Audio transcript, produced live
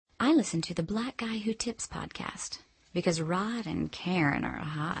I listen to the Black Guy Who Tips podcast because Rod and Karen are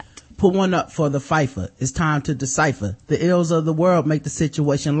hot. Put one up for the Pfeiffer. It's time to decipher. The ills of the world make the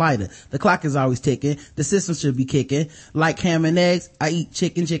situation lighter. The clock is always ticking. The system should be kicking. Like ham and eggs, I eat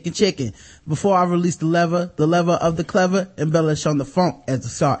chicken. Before I release the lever of the clever, embellish on the funk as the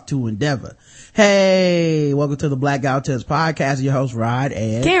start to endeavor. Hey, welcome to the Black Guy Who Tips podcast. Your host, Rod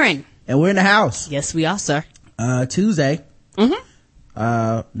and Karen. And we're in the house. Yes, we are, sir. Tuesday.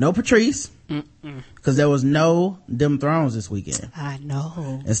 No Patrice. Because there was no Dem Thrones this weekend. I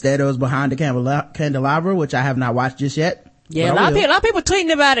know. Instead, it was Behind the Candelabra, which I have not watched just yet. Yeah, a lot of people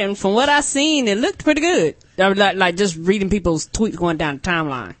tweeting about it, and from what I've seen, it looked pretty good. Like just reading people's tweets going down the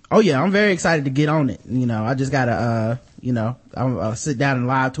timeline. Oh yeah, I'm very excited to get on it. I just gotta, I'll sit down and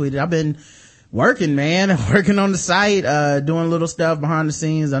live tweet it. I've been working, man, working on the site, doing little stuff behind the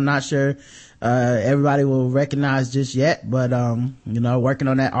scenes. I'm not sure everybody will recognize just yet, but working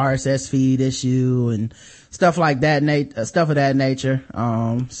on that RSS feed issue and stuff like that, stuff of that nature.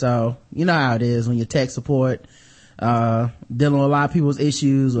 So you know how it is when you tech support, dealing with a lot of people's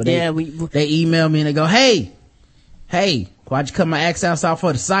issues, or they email me and they go, hey, why'd you cut my access off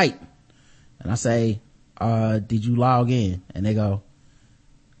for the site? And I say, did you log in? And they go,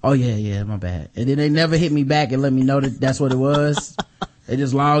 oh yeah, my bad. And then they never hit me back and let me know that that's what it was. They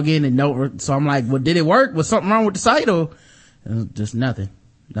just log in and no, so I'm like, well, did it work? Was something wrong with the site? Or just nothing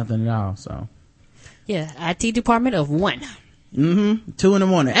at all. So yeah, IT department of 1. 2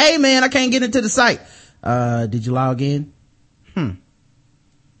 a.m. Hey man, I can't get into the site. Did you log in?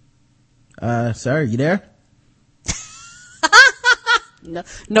 Sir, you there?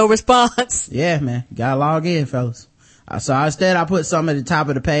 No response. Yeah, man, gotta log in, fellas. So instead I put something at the top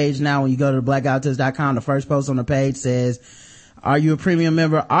of the page. Now when you go to blackguywhotips.com, the first post on the page says, are you a premium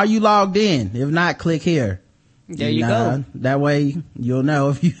member? Are you logged in? If not, click here. There you go. That way you'll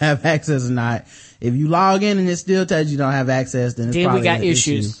know if you have access or not. If you log in and it still tells you don't have access, then it's probably we got an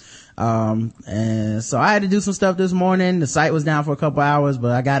issues. Issue. And so I had to do some stuff this morning. The site was down for a couple hours,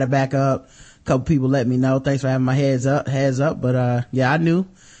 but I got it back up. A couple people let me know. Thanks for having my heads up. But, yeah, I knew,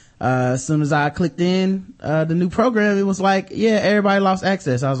 as soon as I clicked in, the new program, it was like, yeah, everybody lost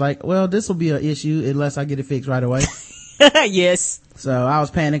access. I was like, well, this will be an issue unless I get it fixed right away. Yes. So I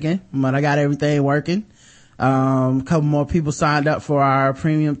was panicking, but I got everything working. A couple more people signed up for our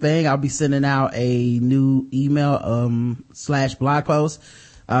premium thing. I'll be sending out a new email, / blog post,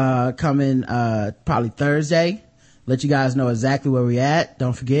 coming, probably Thursday. Let you guys know exactly where we're at.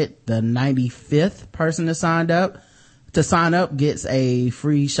 Don't forget the 95th person that sign up gets a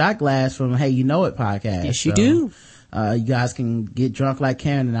free shot glass from Hey You Know It podcast. Yes, you do. You guys can get drunk like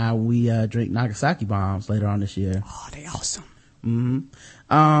Karen and I when we drink Nagasaki bombs later on this year. Oh, they awesome.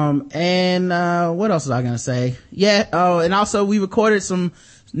 And what else was I gonna say? Yeah, and also we recorded some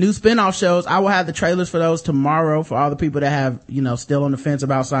new spin-off shows. I will have the trailers for those tomorrow for all the people that have, still on the fence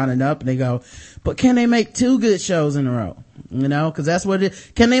about signing up. And they go, but can they make 2 good shows in a row? Cause that's what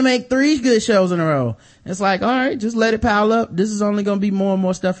can they make 3 good shows in a row? It's like, all right, just let it pile up. This is only gonna be more and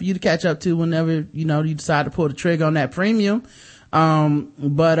more stuff for you to catch up to whenever, you decide to pull the trigger on that premium.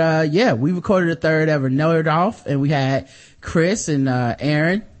 Yeah, we recorded the 3rd ever Nerd Off, and we had Chris and,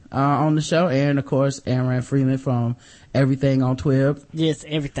 Aaron, on the show. Aaron, of course, Aaron Freeman from Everything on Twib. Yes,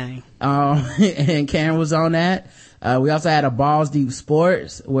 everything. And Karen was on that. We also had a Balls Deep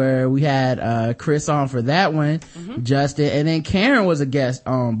Sports where we had, Chris on for that one, Justin, and then Karen was a guest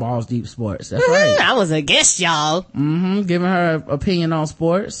on Balls Deep Sports. That's right. I was a guest, y'all. Giving her opinion on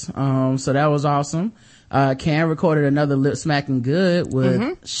sports. So that was awesome. Karen recorded another Lip Smacking Good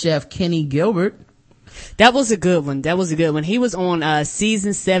with Chef Kenny Gilbert. That was a good one. He was on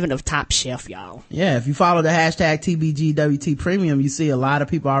season 7 of Top Chef, y'all. Yeah, if you follow the hashtag TBGWT Premium, you see a lot of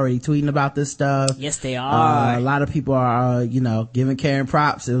people already tweeting about this stuff. Yes, they are. A lot of people are, giving Karen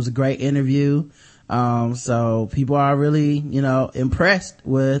props. It was a great interview. So people are really, impressed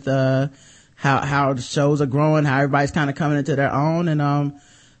with how the shows are growing, how everybody's kind of coming into their own, and I'm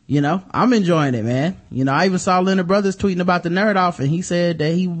enjoying it, man. I even saw Leonard Brothers tweeting about the Nerd Off, and he said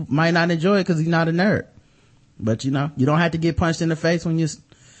that he might not enjoy it because he's not a nerd. But you don't have to get punched in the face when you're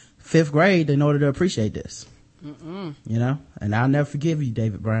 5th grade in order to appreciate this. And I'll never forgive you,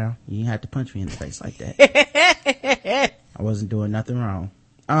 David Brown. You didn't have to punch me in the face like that. I wasn't doing nothing wrong.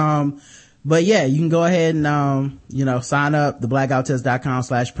 But yeah, you can go ahead and, sign up theblackguywhotips.com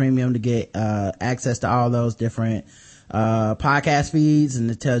 /premium to get, access to all those different, podcast feeds,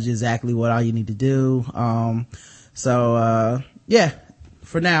 and it tells you exactly what all you need to do. Yeah,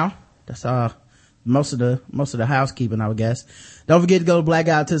 for now, that's, most of the housekeeping, I would guess. Don't forget to go to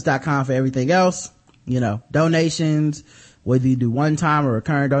blackguywhotips.com for everything else. Donations, Whether you do one-time or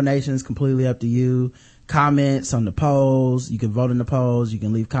recurring donations, completely up to you. Comments on the polls, you can vote in the polls, you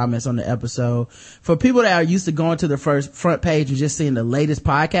can leave comments on the episode. For people that are used to going to the front page and just seeing the latest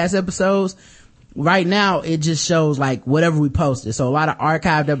podcast episodes, right now it just shows like whatever we posted. So a lot of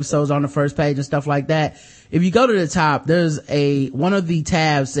archived episodes on the first page and stuff like that. If you go to the top, there's one of the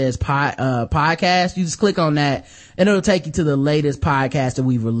tabs says podcast. You just click on that and it'll take you to the latest podcast that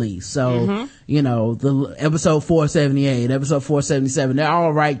we've released. So, you know, the episode 478, episode 477, they're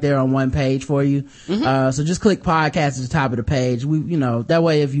all right there on one page for you. So just click podcast at the top of the page. That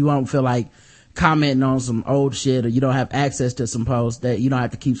way if you won't feel like commenting on some old shit or you don't have access to some posts, that you don't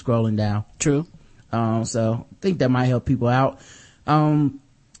have to keep scrolling down. True. So I think that might help people out.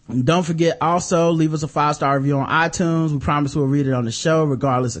 Don't forget also leave us a 5-star review on iTunes. We promise we'll read it on the show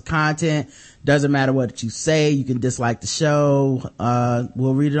regardless of content. Doesn't matter what you say. You can dislike the show.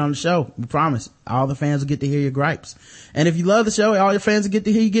 We'll read it on the show. We promise. All the fans will get to hear your gripes. And if you love the show, all your fans will get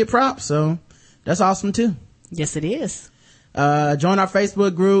to hear you get props. So that's awesome too. Yes, it is. Join our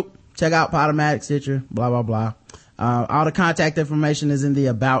Facebook group. Check out Podomatic, Stitcher, blah, blah, blah. All the contact information is in the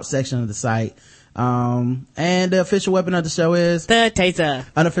about section of the site. And the official weapon of the show is the taser.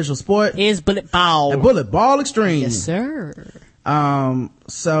 Unofficial sport is bullet ball. And bullet ball extreme. Yes, sir.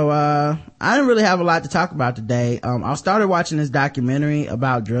 So I didn't really have a lot to talk about today. I started watching this documentary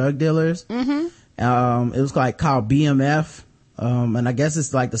about drug dealers. It was like called BMF. And I guess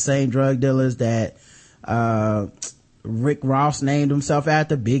it's like the same drug dealers that Rick Ross named himself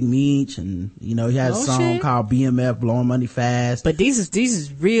after, Big Meech, and he had a song called BMF, Blowing Money Fast. But these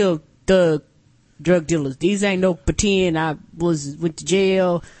is real thug drug dealers. These ain't no pretend I went to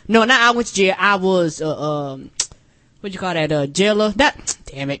jail. No, not I went to jail. I was what you call that, jailer?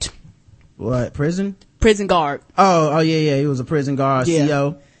 Damn it. What, prison guard. Oh yeah, he was a prison guard,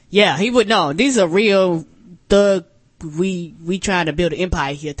 CO. Yeah, he would know. These are real thug, we trying to build an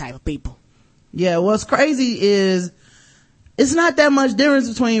empire here type of people. Yeah, what's crazy is it's not that much difference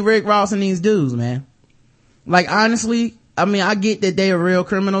between Rick Ross and these dudes, man. Like, honestly, I mean, I get that they are real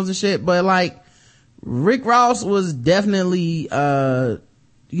criminals and shit, but like, Rick Ross was definitely, talking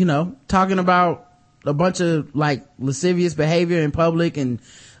about a bunch of like lascivious behavior in public and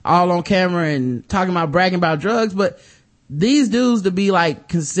all on camera and bragging about drugs. But these dudes to be like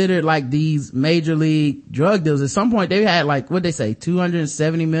considered like these major league drug dealers, at some point they had like, what'd they say,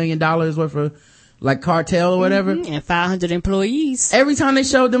 $270 million worth of like cartel or whatever. And 500 employees. Every time they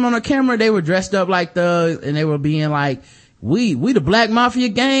showed them on a camera, they were dressed up like thugs and they were being like, we the black mafia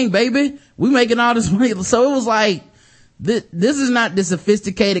gang, baby. We making all this money. So it was like, this is not the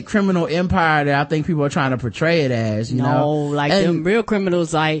sophisticated criminal empire that I think people are trying to portray it as, you know? Like them real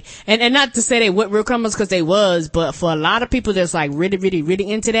criminals, like, and not to say they weren't real criminals because they was, but for a lot of people that's like really, really,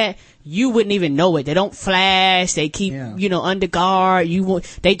 really into that, you wouldn't even know it. They don't flash. They keep, under guard.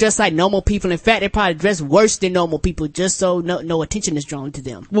 They dress like normal people. In fact, they probably dress worse than normal people just so no attention is drawn to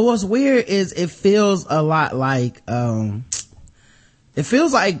them. Well, what's weird is it feels a lot like,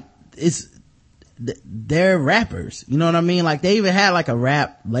 they're rappers, you know what I mean? Like they even had like a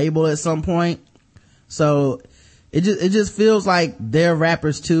rap label at some point, so it just feels like they're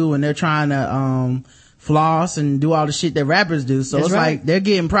rappers too, and they're trying to floss and do all the shit that rappers do. So it's like they're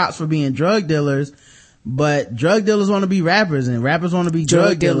getting props for being drug dealers, but drug dealers want to be rappers and rappers want to be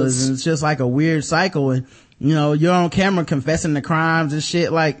drug dealers, and it's just like a weird cycle. And you're on camera confessing the crimes and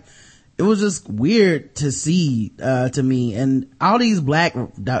shit. Like, it was just weird to see, to me. And all these black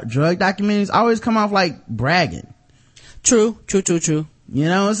drug documentaries always come off like bragging. True. It's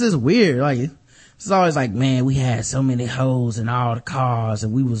just weird. Like, it's always like, man, we had so many hoes in all the cars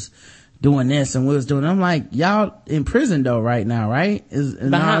and we was doing this and we was doing, I'm like, y'all in prison though right now, right?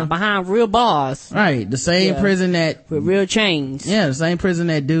 Behind real bars. Right. The same prison that. With real chains. Yeah, the same prison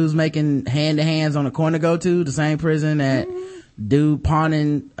that dudes making hand-to-hands on the corner go to. The same prison that dude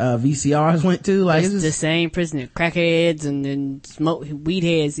pawning VCRs went to. Like, it's the same prison that crackheads and smoke weed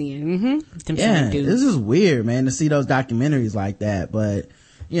heads in. This is weird, man, to see those documentaries like that. But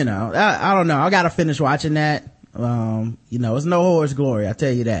I don't know, I gotta finish watching that. It's no horse glory, I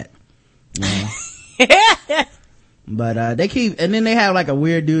tell you that. But they keep, and then they have like a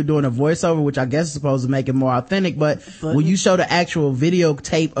weird dude doing a voiceover, which I guess is supposed to make it more authentic, but when you show the actual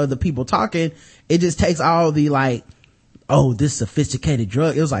videotape of the people talking, it just takes all the like, oh, this sophisticated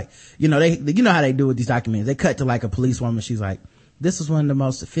drug. It was like, they how they do with these documentaries. They cut to like a policewoman. She's like, this is one of the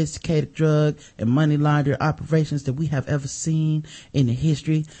most sophisticated drug and money laundering operations that we have ever seen in the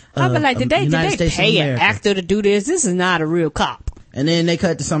history of I'd be like, did they pay an actor to do this? This is not a real cop. And then they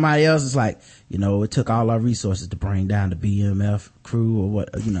cut to somebody else. It's like, it took all our resources to bring down the BMF crew or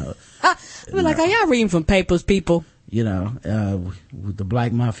what, I be like, are y'all reading from papers, people? you know, the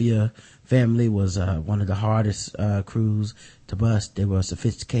Black Mafia family was one of the hardest crews to bust. They were a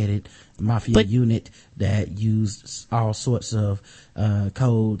sophisticated mafia unit that used all sorts of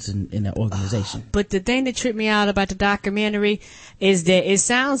codes in their organization. But the thing that tripped me out about the documentary is that it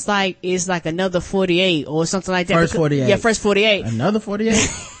sounds like it's like another 48 or something like that. First 48. Yeah, first 48. Another 48?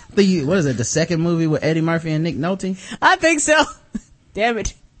 What is it, the second movie with Eddie Murphy and Nick Nolte? I think so. Damn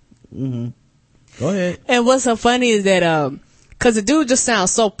it. Mm-hmm. Go ahead. And what's so funny is that, cause the dude just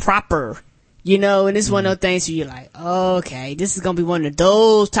sounds so proper, you know, and it's one of those things where you're like, oh, okay, this is gonna be one of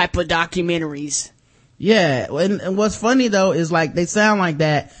those type of documentaries. Yeah, and what's funny though is like they sound like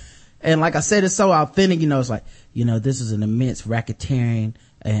that, and like I said, it's so authentic, you know, it's like, you know, this is an immense racketeering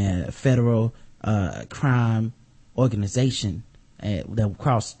and federal crime organization that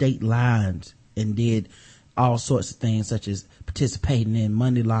crossed state lines and did all sorts of things such as participating in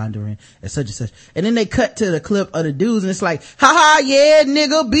money laundering and such and such. And then they cut to the clip of the dudes and it's like, haha, yeah,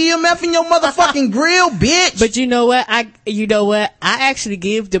 nigga, BMF in your motherfucking grill, bitch. But you know what? I actually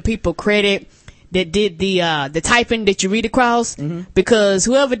give the people credit that did the typing that you read across, because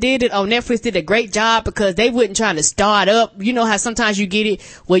whoever did it on Netflix did a great job, because they wasn't trying to start up. You know how sometimes you get it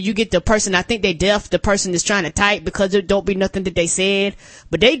where you get the person, I think they deaf, the person is trying to type because there don't be nothing that they said,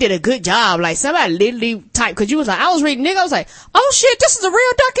 but they did a good job. Like somebody literally typed, cause you was like, I was reading, nigga, I was like, oh shit, this is a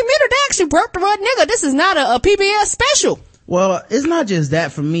real documentary. They actually broke the word, nigga. This is not a PBS special. Well, it's not just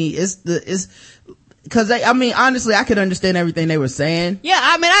that for me. Cause I mean, honestly, I could understand everything they were saying. Yeah,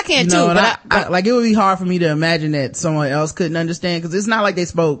 I mean, I can too. But like, it would be hard for me to imagine that someone else couldn't understand, cause it's not like they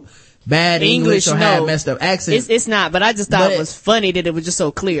spoke bad English or had messed up accents. It's not, but I just thought it was funny that it was just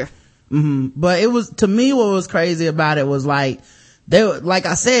so clear. Mm-hmm. But it was, to me, what was crazy about it was like, like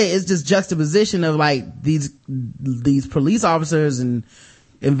I said, it's just juxtaposition of like these police officers and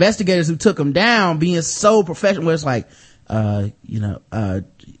investigators who took them down being so professional, where it's like,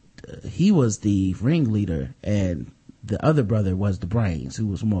 he was the ringleader and the other brother was the brains, who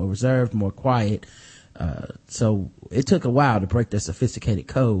was more reserved, more quiet. So it took a while to break their sophisticated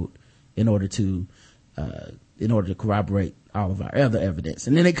code in order to corroborate all of our other evidence.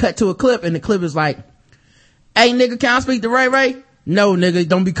 And then they cut to a clip, and the clip is like, hey nigga, can I speak to Ray Ray? No, nigga,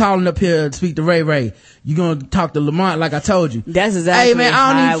 don't be calling up here to speak to Ray Ray. You gonna talk to Lamont like I told you. That's exactly. Hey man,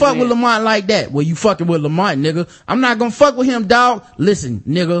 I don't even fuck with Lamont like that. Well, you fucking with Lamont, nigga. I'm not gonna fuck with him, dog. Listen,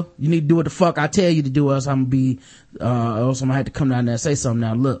 nigga, you need to do what the fuck I tell you to do, else I'm gonna have to come down there and say something.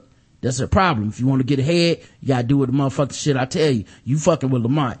 Now look, that's a problem. If you want to get ahead, you gotta do what the motherfucking shit I tell you. You fucking with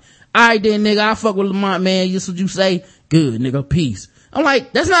Lamont. Alright then, nigga, I fuck with Lamont, man. That's what you say. Good, nigga, peace. I'm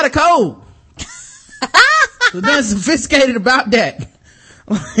like, that's not a code. So they're sophisticated about that.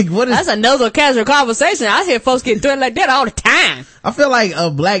 Like, what is, that's another casual conversation. I hear folks get threatened like that all the time. I feel like a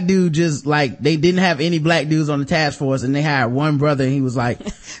black dude just like, they didn't have any black dudes on the task force and they hired one brother and he was like,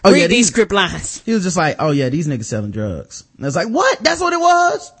 oh read these script lines. He was just like, oh yeah, these niggas selling drugs. And it's like, what? That's what it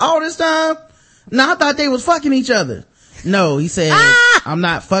was all this time? No, I thought they was fucking each other. No, he said, I'm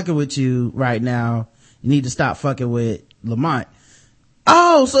not fucking with you right now. You need to stop fucking with Lamont.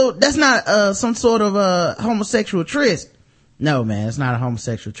 Oh, so that's not some sort of homosexual tryst. No, man, it's not a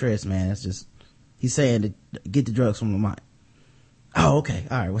homosexual tryst, man. It's just, he's saying to get the drugs from Lamont. Oh, okay.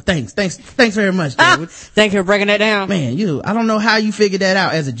 All right. Well, thanks very much, David. Thank you for breaking that down. Man, I don't know how you figured that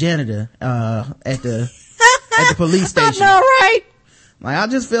out as a janitor, at the police station. I know, right? Like, I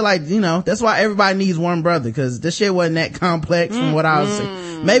just feel like, that's why everybody needs one brother, cause this shit wasn't that complex from what I was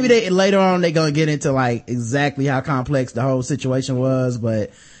saying. Maybe later on they gonna get into like exactly how complex the whole situation was,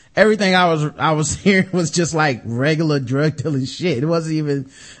 but everything I was hearing was just like regular drug dealing shit. It wasn't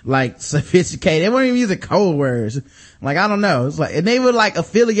even like sophisticated. They weren't even using code words. Like, I don't know. It's like, and they were like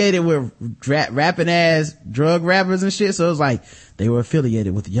affiliated with rapping ass drug rappers and shit. So it was like they were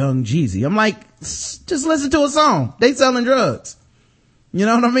affiliated with Young Jeezy. I'm like, just listen to a song. They selling drugs. You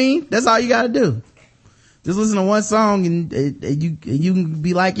know what I mean? That's all you gotta do. Just listen to one song and you can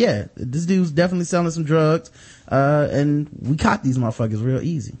be like, yeah, this dude's definitely selling some drugs. And we caught these motherfuckers real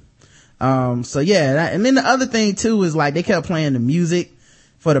easy. So yeah, and then the other thing too is like they kept playing the music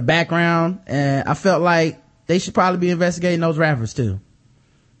for the background, and I felt like they should probably be investigating those rappers too.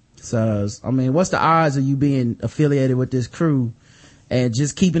 So, I mean, what's the odds of you being affiliated with this crew and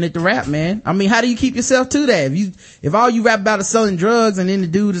just keeping it to rap, man? I mean, how do you keep yourself to that? If all you rap about is selling drugs and then the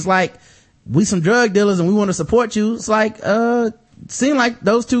dude is like, we some drug dealers and we want to support you, it's like, seem like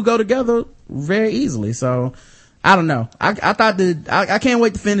those two go together very easily. So, I don't know. I thought I can't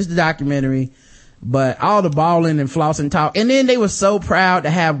wait to finish the documentary, but all the balling and flossing talk. And then they were so proud to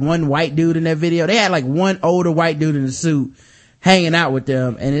have one white dude in that video. They had like one older white dude in a suit hanging out with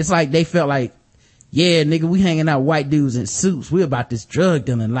them. And it's like they felt like yeah, nigga, we hanging out white dudes in suits. We about this drug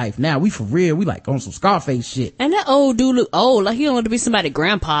dealing life. Now we for real. We like on some Scarface shit. And that old dude look old, like he don't want to be somebody's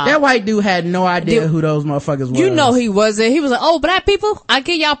grandpa. That white dude had no idea who those motherfuckers were. You know he wasn't. He was like, oh, black people, I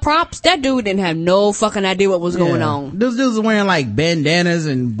give y'all props. That dude didn't have no fucking idea what was going on. Those dudes are wearing like bandanas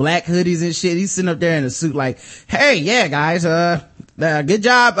and black hoodies and shit. He's sitting up there in a suit like, hey, yeah, guys, good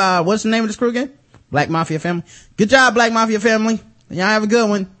job. What's the name of this crew again? Black Mafia Family. Good job, Black Mafia Family. Y'all have a good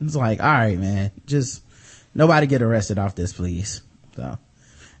one. It's like, all right, man, just nobody get arrested off this, please. So,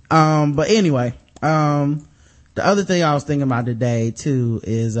 but anyway, the other thing I was thinking about today too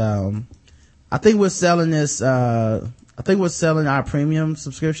is, I think we're selling our premium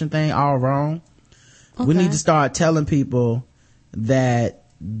subscription thing all wrong. Okay. We need to start telling people that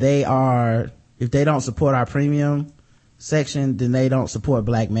if they don't support our premium section, then they don't support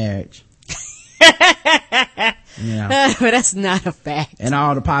black marriage. You know? But that's not a fact. And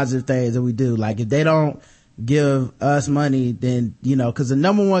all the positive things that we do. Like if they don't give us money, then, you know, cause the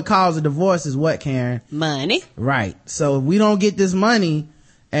number one cause of divorce is what, Karen? Money. Right. So if we don't get this money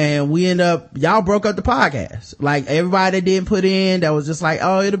and we end up, y'all broke up the podcast. Like everybody that didn't put in, that was just like,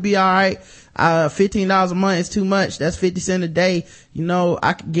 oh, it'll be all right. $15 a month is too much. That's 50 cents a day. You know,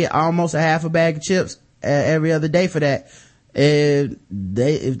 I could get almost a half a bag of chips every other day for that.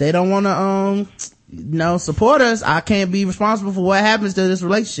 If they don't want to, support us, I can't be responsible for what happens to this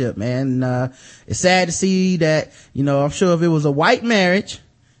relationship, man. It's sad to see that, I'm sure if it was a white marriage,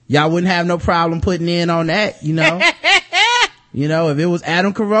 y'all wouldn't have no problem putting in on that, if it was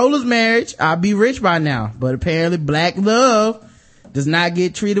Adam Carolla's marriage, I'd be rich by now. But apparently black love does not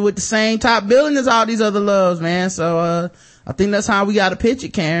get treated with the same top billing as all these other loves, man. So, I think that's how we gotta pitch it,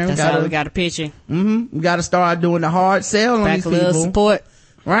 Karen. That's how we gotta pitch it. We gotta start doing the hard sell on these people. Support.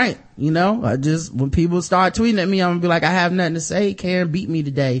 Right. When people start tweeting at me, I'm gonna be like, I have nothing to say. Karen beat me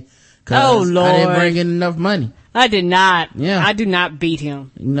today. Oh, Lord. I didn't bring in enough money. I did not. Yeah. I do not beat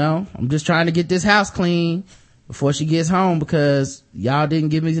him. I'm just trying to get this house clean before she gets home because y'all didn't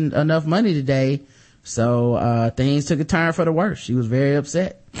give me enough money today. So, things took a turn for the worse. She was very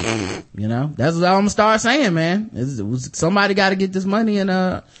upset. That's what I'm gonna start saying, man. Somebody gotta get this money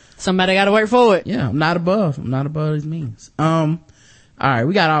and, somebody gotta work for it. Yeah, I'm not above these means. All right,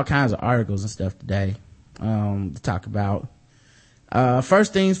 we got all kinds of articles and stuff today, to talk about.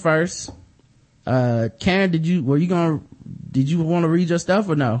 First things first, Karen, did you want to read your stuff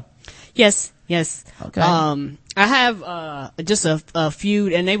or no? Yes. Okay. I have, just a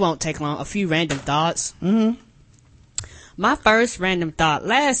few, and they won't take long, a few random thoughts. My first random thought,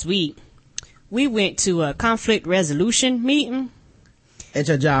 last week, we went to a conflict resolution meeting. At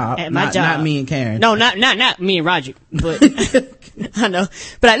your job. At my job. Not me and Karen. No, not me and Roger. But, I know.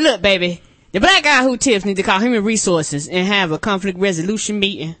 But look, baby, the black guy who tips need to call human resources and have a conflict resolution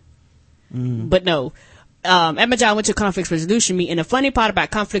meeting. But no. At my job, I went to a conflict resolution meeting. And the funny part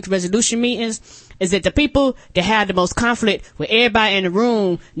about conflict resolution meetings is that the people that have the most conflict with everybody in the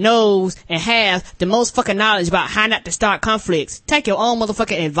room knows and have the most fucking knowledge about how not to start conflicts. Take your own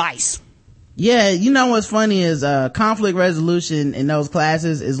motherfucking advice. Yeah, what's funny is conflict resolution in those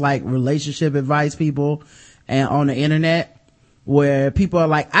classes is like relationship advice people and on the internet where people are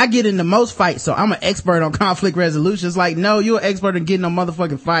like, I get in the most fights, so I'm an expert on conflict resolution. It's like, no, you're an expert in getting on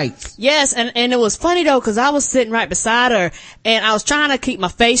motherfucking fights. Yes, and it was funny though, cause I was sitting right beside her and I was trying to keep my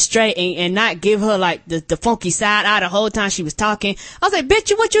face straight and not give her like the funky side eye the whole time she was talking. I was like,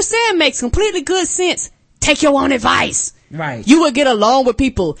 bitch, what you're saying makes completely good sense. Take your own advice. Right. You would get along with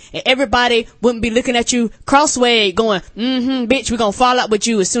people and everybody wouldn't be looking at you crossway going, bitch, we're gonna fall out with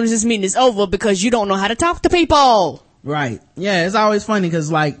you as soon as this meeting is over because you don't know how to talk to people. Right. Yeah, it's always funny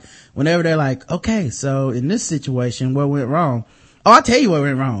because like whenever they're like, okay, so in this situation, what went wrong? Oh, I'll tell you what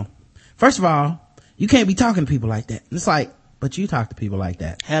went wrong. First of all, you can't be talking to people like that. It's like, but you talk to people like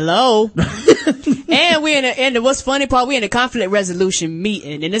that. Hello. And what's funny part, we in a conflict resolution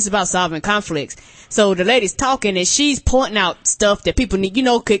meeting and it's about solving conflicts. So the lady's talking and she's pointing out stuff that people need,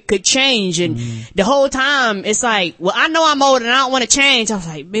 could change. And the whole time it's like, well, I know I'm old and I don't want to change. I was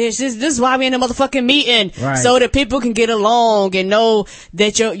like, bitch, this is why we in a motherfucking meeting. Right. So that people can get along and know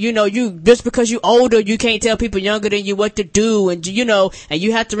that you just because you older, you can't tell people younger than you what to do. And and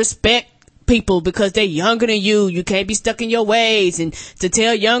you have to respect people because they're younger than you. You can't be stuck in your ways. And to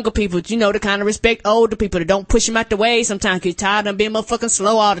tell younger people, to kind of respect older people, to don't push them out the way. Sometimes you're tired of being motherfucking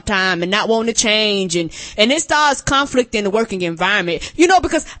slow all the time and not wanting to change. And it starts conflict in the working environment.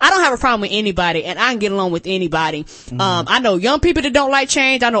 Because I don't have a problem with anybody and I can get along with anybody. I know young people that don't like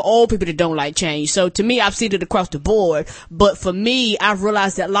change. I know old people that don't like change. So to me, I've seen it across the board. But for me, I've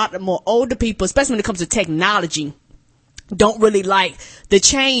realized that a lot more older people, especially when it comes to technology, don't really like the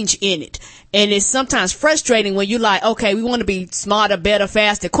change in it. And it's sometimes frustrating when you're like, okay, we want to be smarter, better,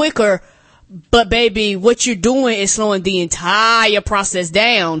 faster, quicker, but baby, what you're doing is slowing the entire process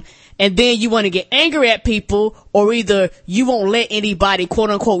down. And then you want to get angry at people, or either you won't let anybody,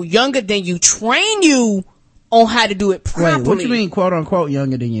 quote unquote, younger than you train you on how to do it properly. Wait, what you mean, quote unquote,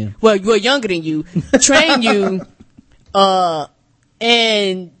 younger than you? Well, you're younger than you, train you,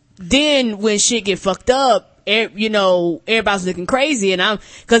 and then when shit get fucked up, you know, everybody's looking crazy. And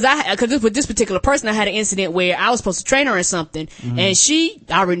cause with this particular person, I had an incident where I was supposed to train her in something, and she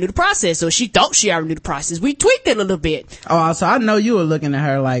already knew the process, or she thought she already knew the process. We tweaked it a little bit. Oh, so I know you were looking at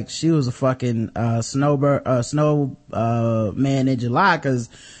her like she was a fucking, snow man in July, cause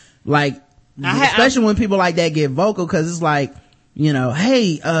like, especially when people like that get vocal, cause it's like, you know,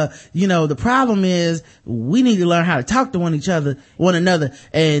 hey, you know, the problem is we need to learn how to talk to one another.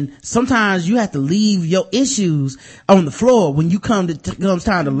 And sometimes you have to leave your issues on the floor when you comes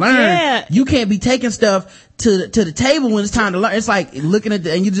time to learn. Yeah. You can't be taking stuff to the table when it's time to learn. It's like looking at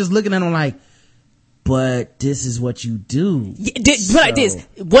and you're just looking at them like, but this is what you do. Like this,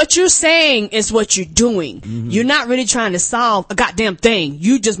 what you're saying is what you're doing. You're not really trying to solve a goddamn thing.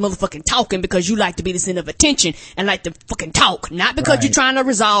 You just motherfucking talking because you like to be the center of attention and like to fucking talk. Not because you're trying to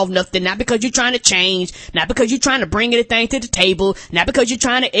resolve nothing. Not because you're trying to change. Not because you're trying to bring anything to the table. Not because you're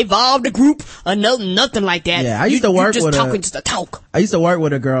trying to evolve the group or nothing like that. Yeah, I used to work with just to talk. I used to work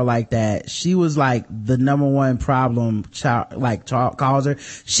with a girl like that. She was like the number one problem child, like causer.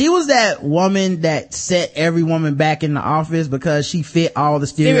 She was that woman that set every woman back in the office because she fit all the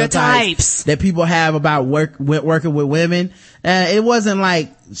stereotypes that people have about working with women. And it wasn't like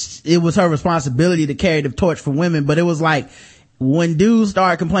it was her responsibility to carry the torch for women, but it was like when dudes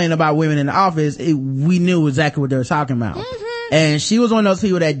started complaining about women in the office, we knew exactly what they were talking about. And she was one of those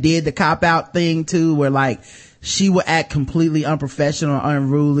people that did the cop out thing too, where like she would act completely unprofessional,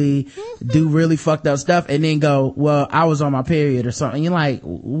 unruly, do really fucked up stuff, and then go, well, I was on my period or something. You're like,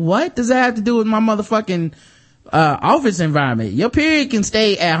 what does that have to do with my motherfucking office environment? Your period can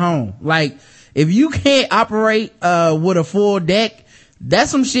stay at home. Like, if you can't operate with a full deck, that's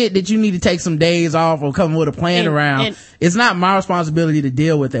some shit that you need to take some days off or come with a plan around. And it's not my responsibility to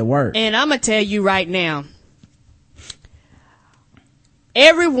deal with at work. And I'm gonna tell you right now,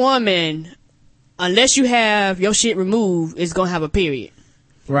 every woman, unless you have your shit removed, is gonna have a period.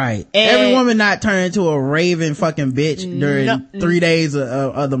 Right. And every woman not turned into a raving fucking bitch during 3 days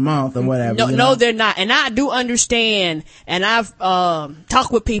of the month or whatever. No, they're not. And I do understand, and I've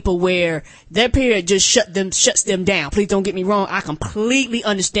talked with people where their period just shuts them down. Please don't get me wrong. I completely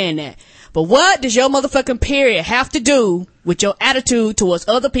understand that. But what does your motherfucking period have to do with your attitude towards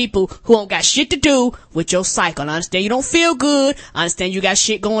other people who don't got shit to do with your cycle? I understand you don't feel good. I understand you got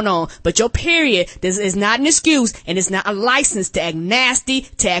shit going on. But your period is not an excuse, and it's not a license to act nasty,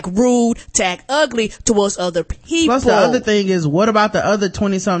 to act rude, to act ugly towards other people. Plus the other thing is, what about the other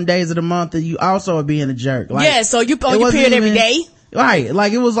 20-something days of the month that you also are being a jerk? Like, yeah, so you on your period every day? Right.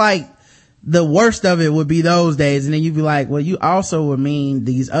 Like, it was like, the worst of it would be those days, and then you'd be like, well, you also would mean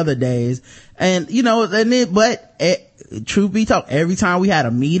these other days. And you know, truth be told, every time we had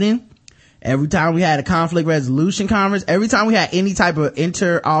a meeting, every time we had a conflict resolution conference, every time we had any type of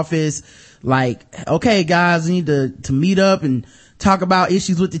inter-office, like, okay guys, we need to meet up and talk about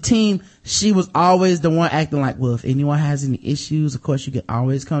issues with the team, she was always the one acting like, well, if anyone has any issues, of course you can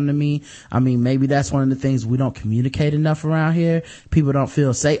always come to me. I mean, maybe that's one of the things we don't communicate enough around here. People don't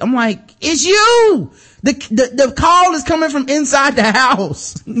feel safe. I'm like, it's you! The call is coming from inside the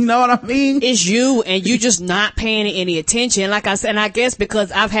house. You know what I mean? It's you, and you just not paying it any attention. Like I said, and I guess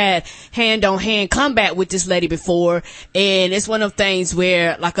because I've had hand-on-hand combat with this lady before, and it's one of things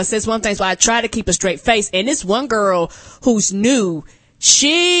where, like I said, it's one of the things where I try to keep a straight face. And this one girl who's new,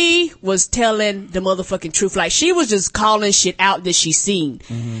 she was telling the motherfucking truth. Like, she was just calling shit out that she seen.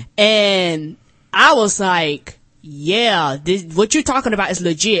 And I was like, yeah, what you're talking about is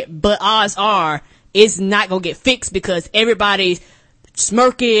legit, but odds are it's not gonna get fixed because everybody's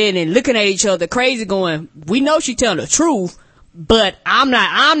smirking and looking at each other crazy going, we know she telling the truth, but I'm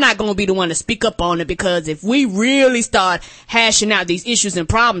not gonna be the one to speak up on it, because if we really start hashing out these issues and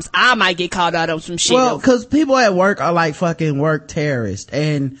problems, I might get caught out on some shit. Well, cause people at work are like fucking work terrorists,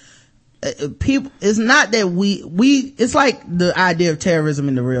 and people, it's not that it's like the idea of terrorism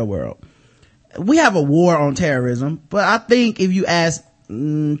in the real world. We have a war on terrorism, but I think if you ask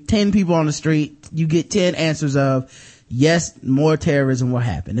 10 people on the street, you get 10 answers of, yes, more terrorism will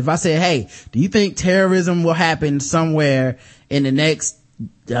happen. If I say, hey, do you think terrorism will happen somewhere in the next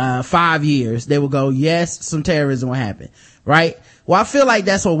 5 years, they will go, yes, some terrorism will happen, right? Well, I feel like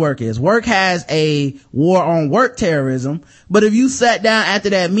that's what work is. Work has a war on work terrorism, but if you sat down after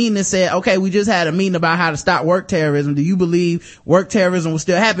that meeting and said, okay, we just had a meeting about how to stop work terrorism, do you believe work terrorism will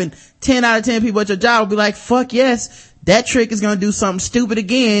still happen? 10 out of 10 people at your job will be like, fuck yes, that trick is gonna do something stupid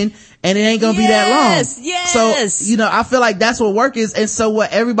again, and it ain't gonna be that long. Yes. So, I feel like that's what work is. And so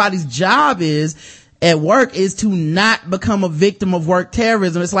what everybody's job is at work is to not become a victim of work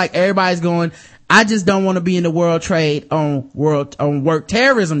terrorism. It's like everybody's going, I just don't want to be in the World Trade on Work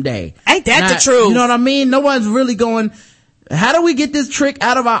Terrorism Day. Ain't that the truth? You know what I mean? No one's really going, how do we get this trick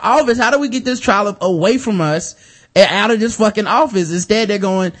out of our office? How do we get this trial away from us and out of this fucking office? Instead, they're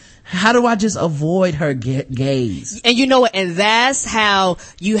going, how do I just avoid her gaze? And you know what? And that's how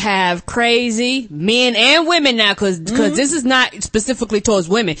you have crazy men and women now, cause this is not specifically towards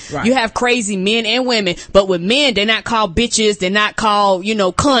women. Right. You have crazy men and women, but with men, they're not called bitches, they're not called,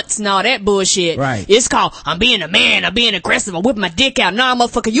 cunts and all that bullshit. Right. It's called, I'm being a man, I'm being aggressive, I'm whipping my dick out. Nah,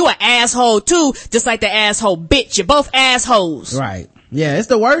 motherfucker, you an asshole too, just like the asshole bitch. You're both assholes. Right. Yeah, it's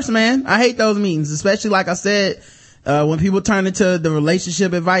the worst, man. I hate those meetings, especially like I said, when people turn into the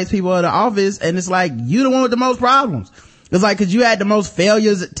relationship advice people at the office, and it's like, you the one with the most problems. It's like, cause you had the most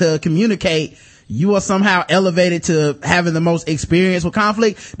failures to communicate, you are somehow elevated to having the most experience with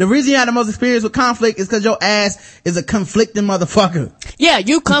conflict. The reason you had the most experience with conflict is cause your ass is a conflicting motherfucker. Yeah,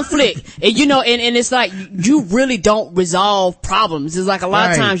 you conflict. And and it's like, you really don't resolve problems. It's like a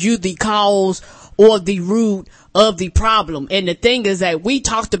lot of times you the cause or the root of the problem. And the thing is that we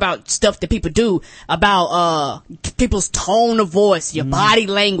talked about stuff that people do, about people's tone of voice, your body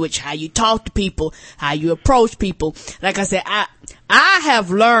language, how you talk to people, how you approach people. Like I said, I have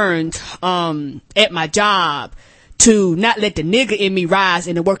learned at my job to not let the nigga in me rise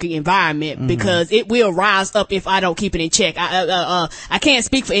in the working environment, because it will rise up if I don't keep it in check. I can't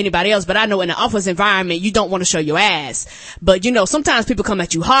speak for anybody else, but I know in the office environment, you don't want to show your ass. But sometimes people come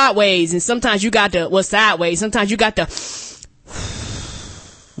at you hard ways, and sometimes you got to, sideways. Sometimes you got to,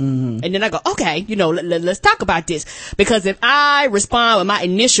 and then I go, okay, let's talk about this. Because if I respond with my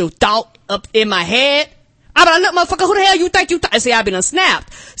initial thought up in my head, I'm like, look, motherfucker, who the hell you think you see, I've been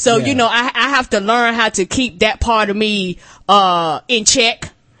unsnapped. So, I have to learn how to keep that part of me, in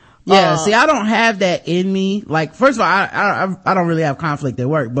check. Yeah, see, I don't have that in me. Like, first of all, I don't really have conflict at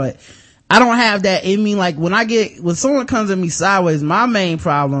work, but I don't have that in me. Like, when someone comes at me sideways, my main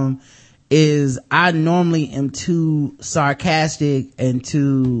problem is I normally am too sarcastic and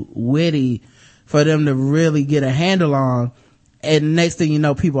too witty for them to really get a handle on. And next thing you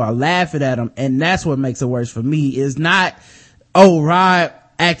know, people are laughing at them. And that's what makes it worse for me, is not, oh, Rod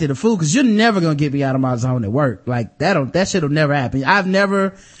acted a fool, cause you're never gonna get me out of my zone at work. Like, that shit'll never happen. I've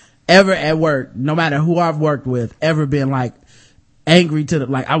never, ever at work, no matter who I've worked with, ever been like angry to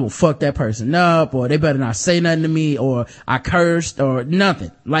like, I will fuck that person up, or they better not say nothing to me, or I cursed, or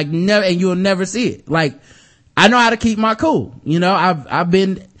nothing. Like, never, and you'll never see it. Like, I know how to keep my cool. I've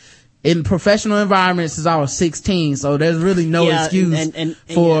been in professional environments since I was 16, so there's really no excuse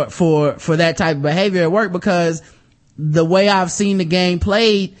for that type of behavior at work, because the way I've seen the game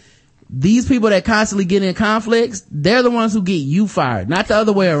played, these people that constantly get in conflicts, they're the ones who get you fired, not the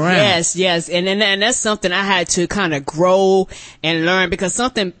other way around. Yes. And that's something I had to kind of grow and learn, because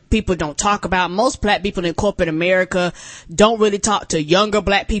something people don't talk about. Most black people in corporate America don't really talk to younger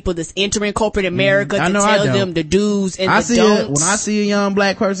black people that's entering corporate America to tell them the does and the don'ts. When I see a young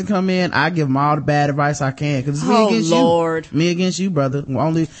black person come in, I give them all the bad advice I can, because it's me against you. Me against you, brother.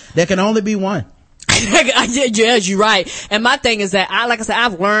 There can only be one. Yes, you're right. And my thing is that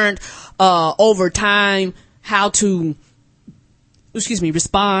I've learned over time how to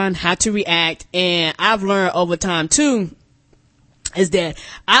respond, how to react. And I've learned over time too is that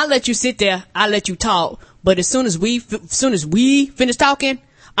I let you sit there, I let you talk, but as soon as we finish talking,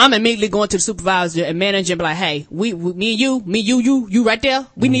 I'm immediately going to the supervisor and manager and be like, hey, me and you right there,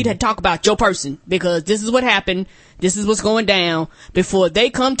 we need to talk about your person, because this is what happened, this is what's going down, before they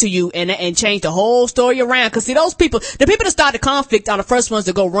come to you and change the whole story around. Cause see, those people, the people that start the conflict are the first ones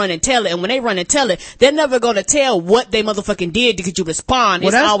to go run and tell it, and when they run and tell it, they're never gonna tell what they motherfucking did to get you to respond.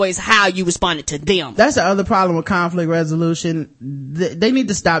 It's always how you responded to them. That's the other problem with conflict resolution. They need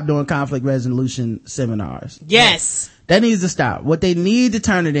to stop doing conflict resolution seminars. Yes. That needs to stop. What they need to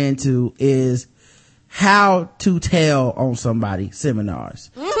turn it into is how to tell on somebody seminars.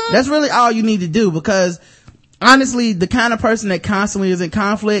 That's really all you need to do, because honestly, the kind of person that constantly is in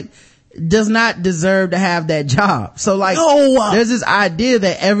conflict, does not deserve to have that job. So like, there's this idea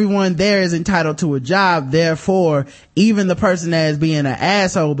that everyone there is entitled to a job. Therefore, even the person that is being an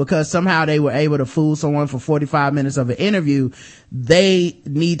asshole because somehow they were able to fool someone for 45 minutes of an interview, they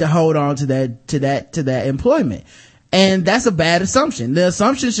need to hold on to that employment. And that's a bad assumption. The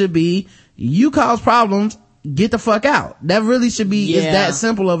assumption should be, you cause problems, get the fuck out. That really should be, it's that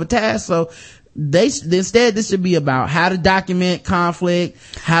simple of a task. So instead this should be about how to document conflict,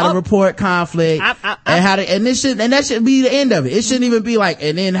 how to report conflict, and that should be the end of it. It shouldn't even be like,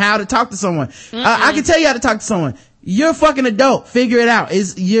 and then how to talk to someone. I can tell you how to talk to someone. You're a fucking adult. Figure it out.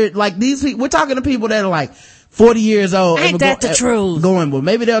 You're like these people, we're talking to people that are like 40 years old. Ain't that the truth? Going, well,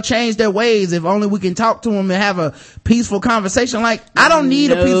 maybe they'll change their ways if only we can talk to them and have a peaceful conversation. Like, I don't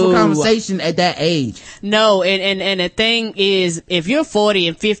need a peaceful conversation at that age. No, and the thing is, if you're 40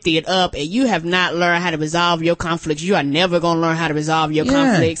 and 50 and up and you have not learned how to resolve your conflicts, you are never gonna learn how to resolve your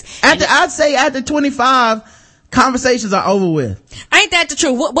conflicts. I'd say after 25, conversations are over with. Ain't that the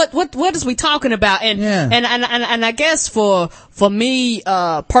truth? What is we talking about? And I guess for me,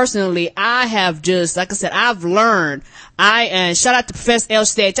 personally, I have just, like I said, I've learned, and shout out to Professor L.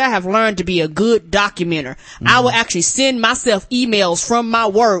 Stage, I have learned to be a good documenter. I will actually send myself emails from my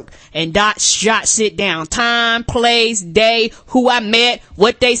work and sit down. Time, place, day, who I met,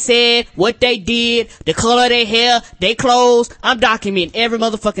 what they said, what they did, the color of their hair, their clothes. I'm documenting every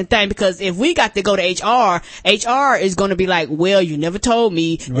motherfucking thing, because if we got to go to HR is going to be like, well, you never told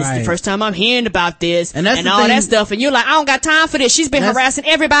me. This is the first time I'm hearing about this and all that stuff. And you're like, I don't got time for this. She's been harassing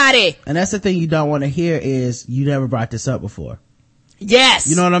everybody. And that's the thing you don't want to hear is, you never brought this up before. Yes.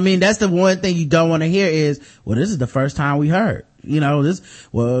 You know what I mean? That's the one thing you don't want to hear is, well, this is the first time we heard. You know,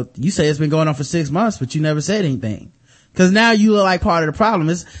 you say it's been going on for 6 months, but you never said anything. Cause now you look like part of the problem.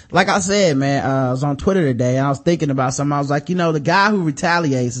 It's like I said, man, I was on Twitter today and I was thinking about something. I was like, the guy who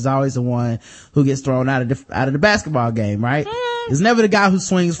retaliates is always the one who gets thrown out of the basketball game, right? It's never the guy who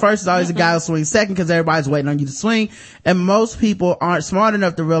swings first. It's always the guy who swings second, because everybody's waiting on you to swing. And most people aren't smart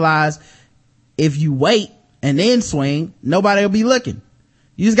enough to realize if you wait and then swing, nobody will be looking.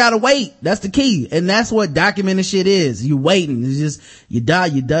 You just gotta wait. That's the key. And that's what documenting shit is. You waiting. It's just, you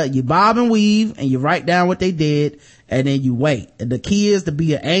bob and weave and you write down what they did and then you wait. And the key is to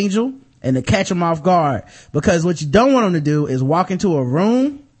be an angel and to catch them off guard. Because what you don't want them to do is walk into a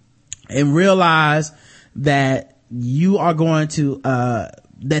room and realize that you are going to,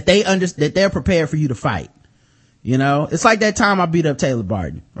 that they're prepared for you to fight. It's like that time I beat up Taylor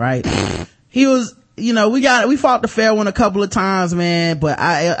Barton, right? He was, we fought the fair one a couple of times, man, but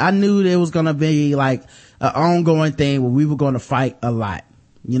I knew there was gonna be like an ongoing thing where we were gonna fight a lot,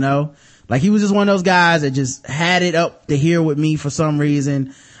 like he was just one of those guys that just had it up to here with me for some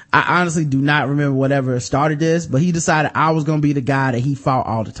reason. I honestly do not remember whatever started this, but he decided I was gonna be the guy that he fought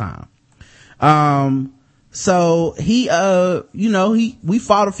all the time. So we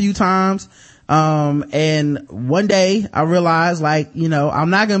fought a few times. And one day I realized, I'm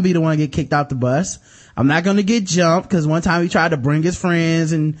not gonna be the one to get kicked off the bus. I'm not gonna get jumped, because one time he tried to bring his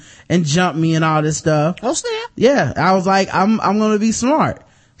friends and jump me and all this stuff. Oh snap. Yeah. I was like, I'm gonna be smart.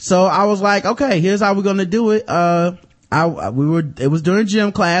 So I was like, okay, here's how we're gonna do it. It was during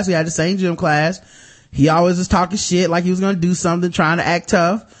gym class. We had the same gym class. He always was talking shit like he was gonna do something, trying to act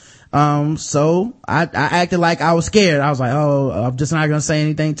tough. So I acted like I was scared. I was like, I'm just not gonna say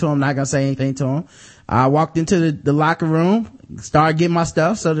anything to him. I walked into the locker room, started getting my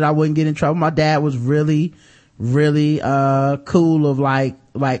stuff so that I wouldn't get in trouble. My dad was really, really, cool of like,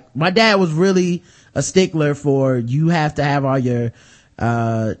 my dad was really a stickler for, you have to have all your,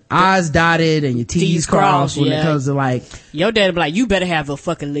 I's dotted and your T's crossed when it comes to like, your dad be like, you better have a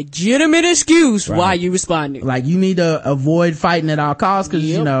fucking legitimate excuse while you responding. Like, you need to avoid fighting at all costs, because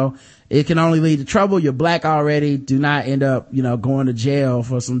it can only lead to trouble. You're black already. Do not end up going to jail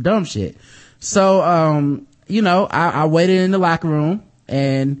for some dumb shit. So I waited in the locker room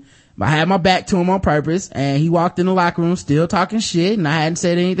and I had my back to him on purpose, and he walked in the locker room still talking shit, and I hadn't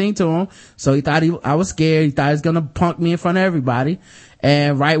said anything to him, so he thought I was scared. He thought he was gonna punk me in front of everybody.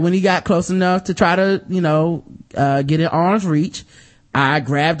 And right when he got close enough to try to get in arm's reach, I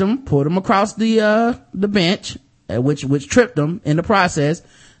grabbed him, pulled him across the bench, which tripped him in the process,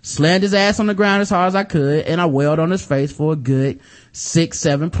 slammed his ass on the ground as hard as I could, and I wailed on his face for a good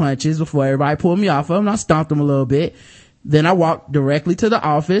 6-7 punches before everybody pulled me off of him. I stomped him a little bit. Then I walked directly to the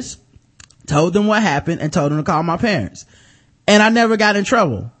office, told them what happened, and told them to call my parents. And I never got in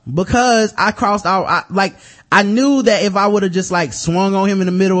trouble because I crossed out. I knew that if I would have just swung on him in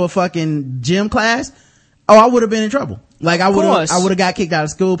the middle of fucking gym class, I would have been in trouble. I would have got kicked out of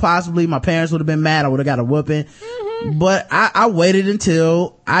school possibly. My parents would have been mad. I would have got a whooping. But I waited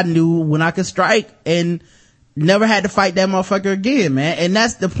until I knew when I could strike and never had to fight that motherfucker again, man. And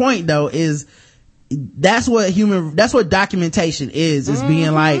that's the point though, is that's what documentation is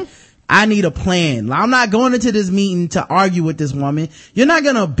being like, I need a plan. I'm not going into this meeting to argue with this woman. You're not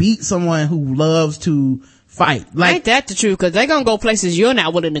gonna beat someone who loves to fight. Like, ain't that the truth? Cause they're gonna go places you're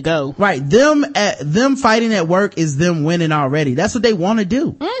not willing to go. Right. Them fighting at work is them winning already. That's what they want to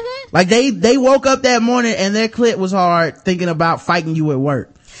do. Like they woke up that morning and their clit was hard thinking about fighting you at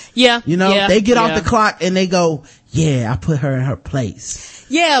work. Yeah. You know, they get off the clock and they go, yeah, I put her in her place.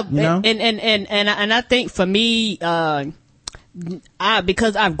 Yeah. You know? And I think for me, because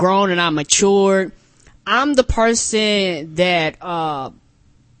I've grown and I matured, I'm the person that,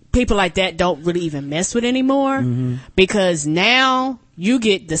 people like that don't really even mess with anymore, because now you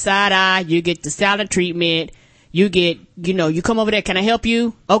get the side eye, you get the silent treatment, you get, you come over there, can I help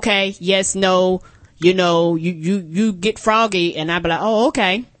you? Okay, yes, no, you get froggy, and I be like, oh,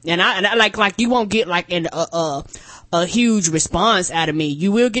 okay. And I like you won't get like a huge response out of me.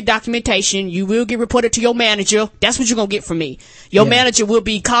 You will get documentation. You will get reported to your manager. That's what you're going to get from me. Your manager will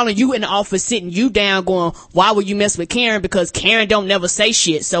be calling you in the office, sitting you down going, why would you mess with Karen? Because Karen don't never say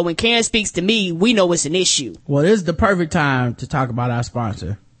shit. So when Karen speaks to me, we know it's an issue. Well, this is the perfect time to talk about our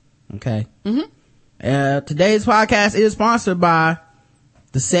sponsor. Okay. Today's podcast is sponsored by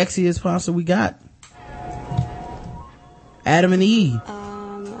the sexiest sponsor we got. Adam and Eve.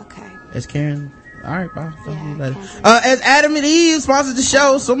 Okay. As Karen. All right, bye. As Adam and Eve sponsored the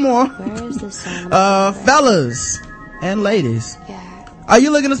show, some more. Where is this song? Fellas and ladies. Yeah. Are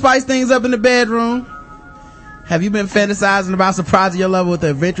you looking to spice things up in the bedroom? Have you been fantasizing about surprising your lover with an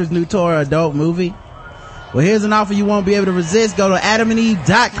adventurous new toy or adult movie? Well, here's an offer you won't be able to resist. Go to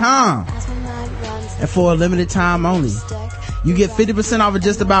adamandeve.com. And for a limited time only, you get 50% off of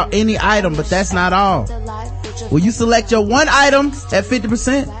just about any item, but that's not all. When you select your one item at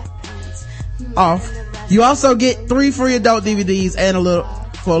 50% off, you also get 3 free adult DVDs and a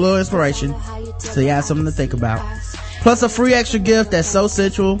little inspiration, so you have something to think about. Plus a free extra gift that's so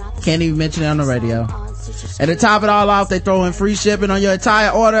sensual, can't even mention it on the radio. And to top it all off, they throw in free shipping on your entire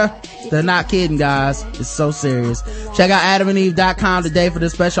order. They're not kidding, guys. It's so serious. Check out adamandeve.com today for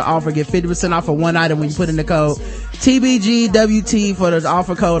this special offer. Get 50% off of one item when you put in the code TBGWT for the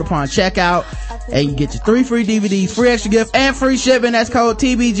offer code upon checkout. And you get your 3 free DVDs, free extra gift, and free shipping. That's code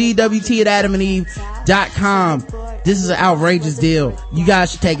TBGWT at adamandeve.com. This is an outrageous deal. You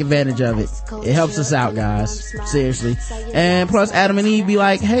guys should take advantage of it. It helps us out, guys. Seriously. And plus, Adam and Eve be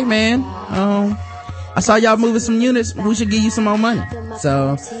like, hey man, I saw y'all moving some units. We should give you some more money.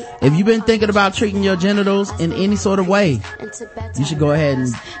 So if you've been thinking about treating your genitals in any sort of way, you should go ahead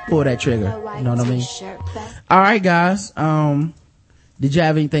and pull that trigger. You know what I mean? All right, guys. Did you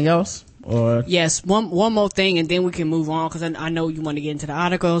have anything else? Or yes, one more thing, and then we can move on, because I know you want to get into the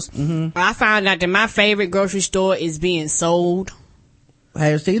articles. I found out that my favorite grocery store is being sold.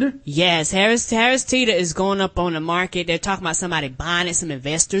 Harris Teeter? Yes, Harris Teeter is going up on the market. They're talking about somebody buying it, some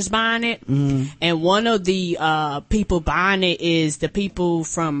investors buying it. And one of the people buying it is the people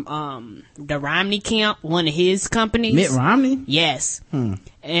from the Romney camp, one of his companies. Mitt Romney? Yes.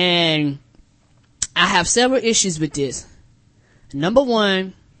 And I have several issues with this. Number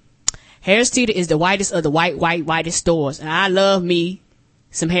one, Harris Teeter is the whitest of the whitest stores, and I love me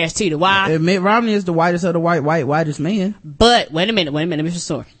some Harris Teeter. Why? Mitt Romney is the whitest of the whitest man. But wait a minute, let me finish the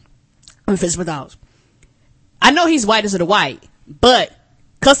story. Let me finish my thoughts. I know he's whitest of the white, but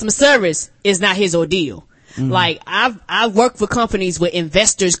customer service is not his ordeal. Like I've worked for companies where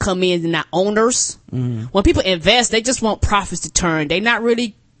investors come in and not owners. When people invest, they just want profits to turn. They don't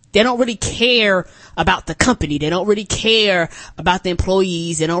really care about the company. They don't really care about the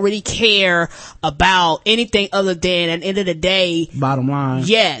employees. They don't really care about anything other than, at the end of the day, bottom line.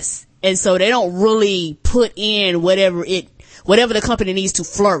 Yes. And so they don't really put in whatever the company needs to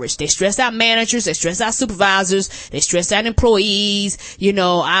flourish. They stress out managers, they stress out supervisors, they stress out employees.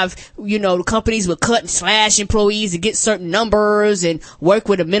 The companies will cut and slash employees to get certain numbers and work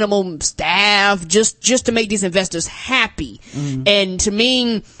with a minimum staff just to make these investors happy. And to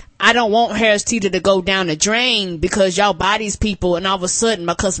me, I don't want Harris Teeter to go down the drain because y'all buy these people and all of a sudden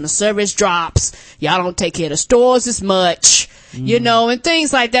my customer service drops. Y'all don't take care of the stores as much, and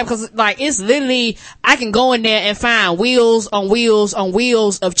things like that, because like it's literally, I can go in there and find wheels on wheels on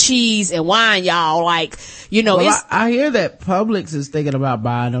wheels of cheese and wine, y'all. Like, well, I hear that Publix is thinking about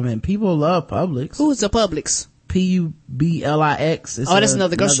buying them and people love Publix. Who's the Publix? Publix. That's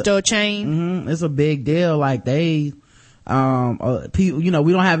another grocery store chain. It's a big deal. Like they, people, we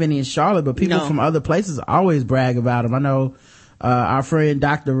don't have any in Charlotte, but people from other places always brag about them. I know, our friend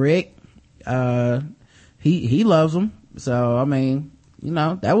Dr. Rick, he loves them. So, I mean, you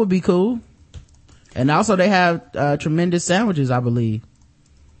know, that would be cool. And also they have, tremendous sandwiches, I believe.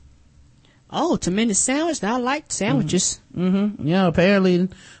 Oh, tremendous sandwich. I like sandwiches. Mm-hmm. Yeah, apparently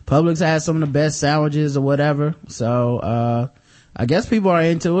Publix has some of the best sandwiches or whatever. So, I guess people are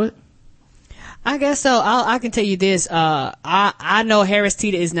into it. I guess so. I can tell you this. I know Harris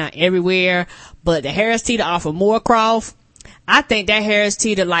Teeter is not everywhere, but the Harris Teeter off of Moorcroft, I think that Harris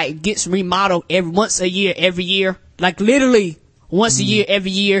Teeter like gets remodeled once a year, every year. Like literally once a year,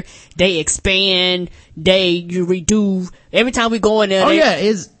 every year. They expand, you redo. Every time we go in there. Oh yeah,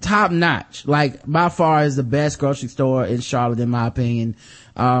 it's top notch. Like by far is the best grocery store in Charlotte in my opinion.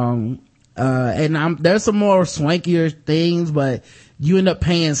 And there's some more swankier things, but you end up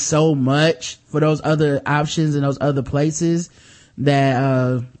paying so much for those other options and those other places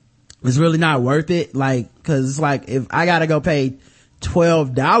that, it's really not worth it. Like, cause it's like, if I gotta go pay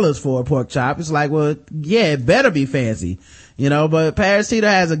 $12 for a pork chop, it's like, well, yeah, it better be fancy, you know, but Harris Teeter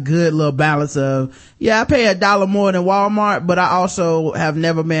has a good little balance of, yeah, I pay $1 more than Walmart, but I also have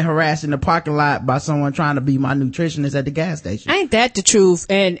never been harassed in the parking lot by someone trying to be my nutritionist at the gas station. Ain't that the truth?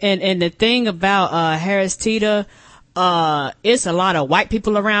 And the thing about, Harris Teeter, it's a lot of white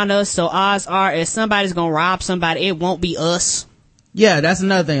people around us, so odds are if somebody's gonna rob somebody, it won't be us. Yeah, that's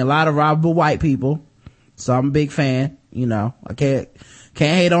another thing. A lot of robbable white people. So I'm a big fan, you know. I can't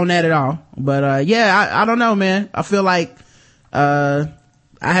hate on that at all. But, yeah, I don't know, man. I feel like, I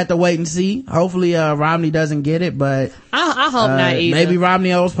had to wait and see. Hopefully, Romney doesn't get it, but. I hope not either. Maybe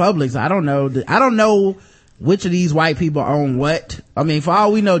Romney owes Publix. I don't know. I don't know which of these white people own what. I mean, for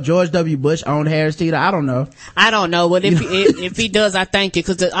all we know, George W. Bush owned Harris Teeter. I don't know. But if he does, I thank you.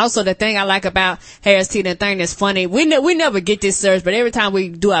 Cause also the thing I like about Harris Teeter, the thing that's funny, we never get this service, but every time we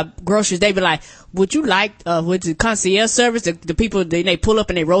do our groceries, they be like, would you like, with the concierge service, the people, they pull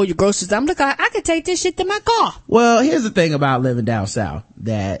up and they roll your groceries. I'm like, I could take this shit to my car. Well, here's the thing about living down south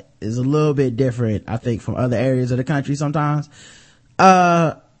that is a little bit different, I think, from other areas of the country sometimes.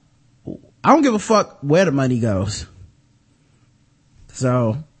 I don't give a fuck where the money goes.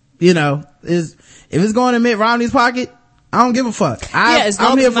 So, you know, if it's going in Mitt Romney's pocket, I don't give a fuck.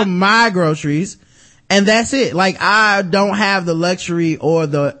 I'm here for my groceries, and that's it. Like, I don't have the luxury or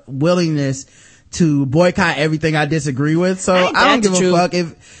the willingness to boycott everything I disagree with. So I don't give a fuck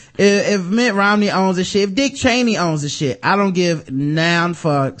if Mitt Romney owns the shit, if Dick Cheney owns the shit. I don't give nan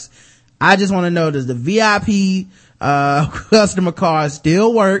fucks. I just want to know, does the VIP customer card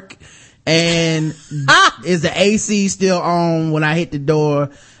still work? And is the AC still on when I hit the door?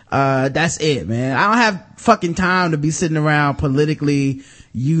 That's it, man. I don't have fucking time to be sitting around politically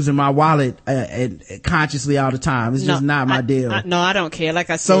using my wallet consciously all the time. It's just not my deal. I don't care. Like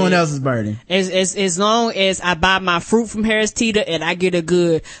I said, someone else's burden. As long as I buy my fruit from Harris Teeter and I get a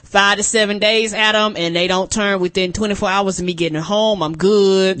good 5 to 7 days at them and they don't turn within 24 hours of me getting home, I'm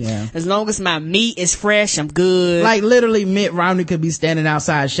good. Yeah. As long as my meat is fresh, I'm good. Like literally Mitt Romney could be standing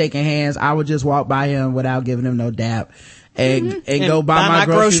outside shaking hands. I would just walk by him without giving him no dap. And go buy my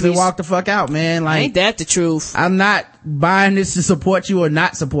groceries and walk the fuck out, man. Like, ain't that the truth? I'm not buying this to support you or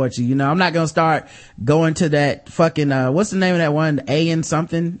not support you. You know, I'm not gonna start going to that fucking, what's the name of that one? A and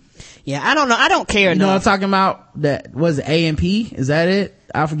something? Yeah, I don't know. I don't care. You know what I'm talking about? That was it, A&P? Is that it?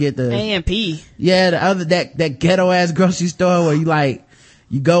 I forget the. A&P. Yeah, the other, that ghetto ass grocery store where you like,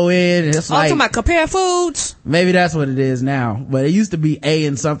 you go in and it's like. talking about Compare Foods? Maybe that's what it is now. But it used to be A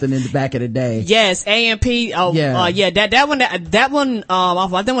and something in the back of the day. Yes, A&P. Oh, yeah. Yeah, that one, I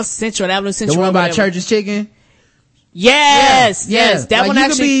think it was Central Avenue, Central. The one by Church's Chicken? Yes. That like one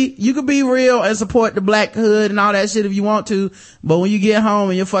actually. You could be real and support the black hood and all that shit if you want to. But when you get home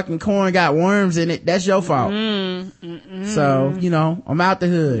and your fucking corn got worms in it, that's your fault. So, you know, I'm out the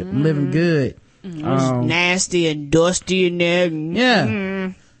hood. I'm living good. It's nasty and dusty in there.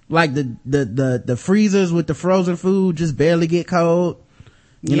 Yeah. Like the freezers with the frozen food just barely get cold.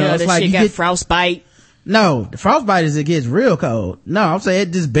 You know, it's like you got frostbite. No, the frostbite is it gets real cold. No, I'm saying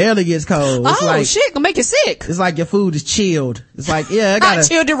it just barely gets cold. It's like, shit, gonna make you sick. It's like your food is chilled. It's like, yeah, I gotta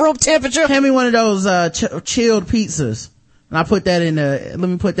chilled to room temperature. Hand me one of those chilled pizzas. And I put that let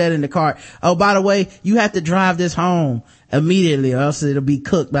me put that in the cart. Oh, by the way, you have to drive this home immediately or else it'll be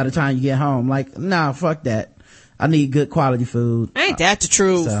cooked by the time you get home. Like, nah, fuck that. I need good quality food. Ain't that the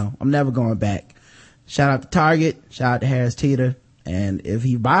truth? So I'm never going back. Shout out to Target. Shout out to Harris Teeter. And if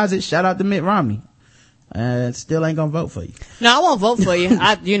he buys it, shout out to Mitt Romney. Still ain't gonna vote for you. No, I won't vote for you.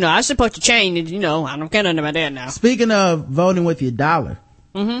 I support your chain. I don't care nothing about that now. Speaking of voting with your dollar,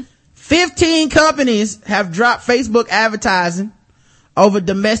 15 companies have dropped Facebook advertising over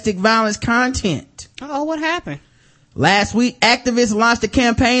domestic violence content. Oh, what happened? Last week, activists launched a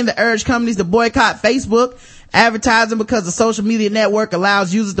campaign that urged companies to boycott Facebook advertising because the social media network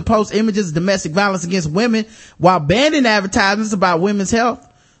allows users to post images of domestic violence against women while banning advertisements about women's health.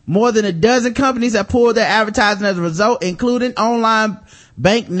 More than a dozen companies have pulled their advertising as a result, including online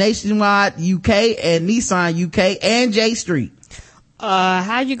bank Nationwide UK and Nissan UK and J Street.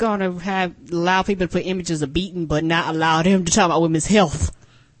 How you gonna allow people to put images of beating but not allow them to talk about women's health?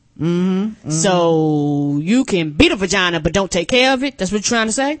 So you can beat a vagina but don't take care of it? That's what you're trying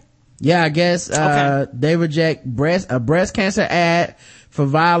to say? Yeah, I guess, they reject a breast cancer ad for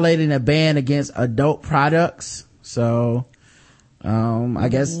violating a ban against adult products. So, I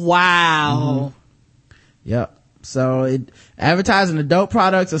guess. Wow. Yep. So advertising adult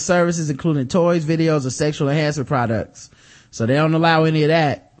products or services, including toys, videos, or sexual enhancement products. So they don't allow any of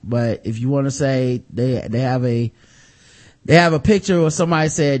that. But if you want to say they have a picture where somebody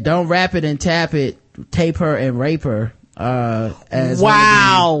said, don't wrap it and tap it, tape her and rape her. As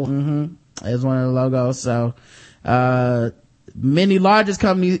wow. As one of the logos. So, many larger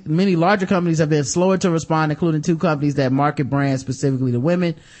companies have been slower to respond, including two companies that market brands specifically to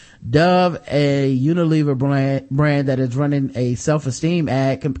women. Dove, a Unilever brand that is running a self-esteem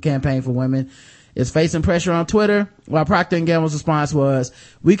ad campaign for women, is facing pressure on Twitter, while Procter & Gamble's response was,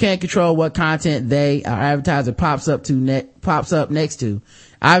 we can't control what content our advertiser pops up next to.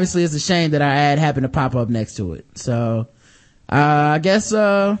 Obviously, it's a shame that our ad happened to pop up next to it. So, I guess,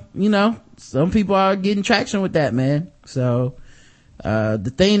 some people are getting traction with that, man. So,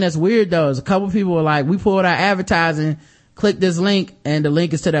 the thing that's weird though is a couple people were like, we pulled our advertising, click this link, and the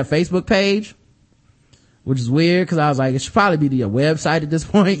link is to their Facebook page, which is weird because I was like, it should probably be their website at this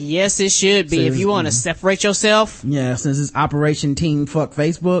point. Yes, it should be. If you want to separate yourself. Yeah, since it's Operation Team Fuck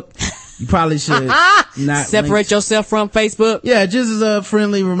Facebook, you probably should not separate yourself from Facebook. Yeah, just as a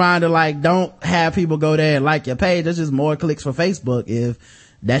friendly reminder, like, don't have people go there and like your page. That's just more clicks for Facebook if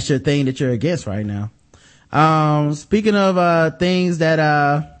that's your thing that you're against right now. Speaking of things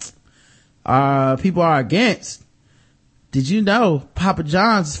that people are against, did you know Papa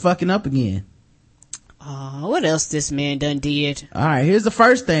John's is fucking up again? What else this man done did? All right, here's the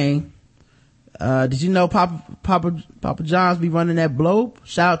first thing. Did you know Papa John's be running that blow?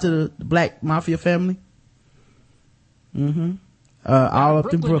 Shout out to the Black Mafia family. All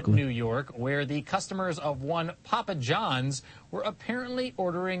up in Brooklyn, New York, where the customers of one Papa John's were apparently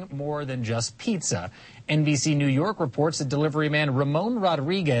ordering more than just pizza. NBC New York reports that delivery man Ramon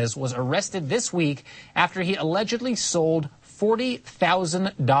Rodriguez was arrested this week after he allegedly sold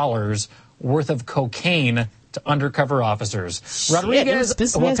 $40,000 worth of cocaine to undercover officers. Rodriguez,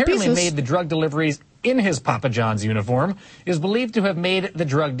 who apparently made the drug deliveries in his Papa John's uniform, is believed to have made the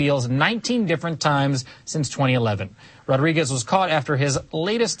drug deals 19 different times since 2011. Rodriguez was caught after his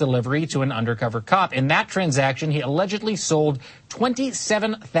latest delivery to an undercover cop. In that transaction, he allegedly sold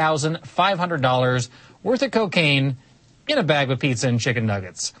 $27,500 worth of cocaine in a bag of pizza and chicken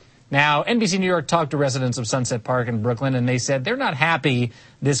nuggets. Now, NBC New York talked to residents of Sunset Park in Brooklyn, and they said they're not happy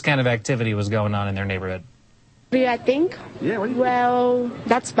this kind of activity was going on in their neighborhood. I think, well,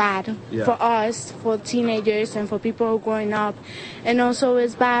 that's bad for us, for teenagers, and for people who are growing up. And also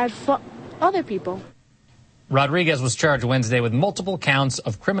it's bad for other people. Rodriguez was charged Wednesday with multiple counts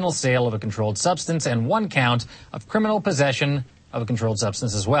of criminal sale of a controlled substance and one count of criminal possession of a controlled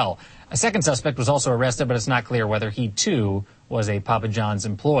substance as well. A second suspect was also arrested, but it's not clear whether he, too, was a Papa John's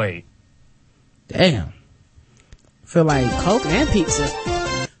employee. Damn. Feel like Coke and pizza.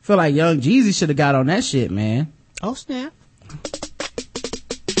 Feel like Young Jeezy should have got on that shit, man. Oh, snap.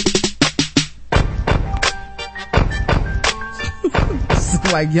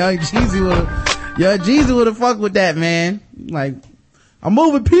 Like Young Jeezy would have fucked with that, man. Like, I'm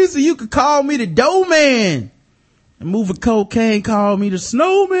moving pizza, you could call me the dough man. And moving cocaine, call me the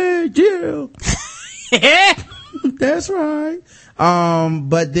snowman, yeah. That's right.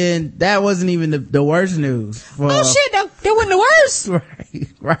 But then that wasn't even the worst news. Oh shit, that wasn't the worst.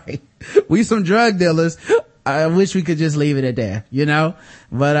 Right. We some drug dealers. I wish we could just leave it at that, you know?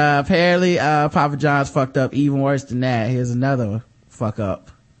 But, apparently, Papa John's fucked up even worse than that. Here's another fuck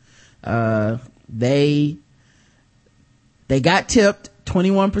up. They got tipped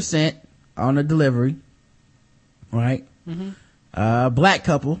 21% on a delivery, right? Black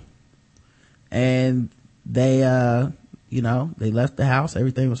couple. And they, they left the house.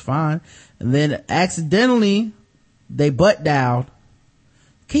 Everything was fine. And then accidentally, they butt dialed.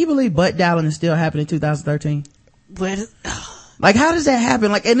 Can you believe butt dialing is still happening in 2013? Like, how does that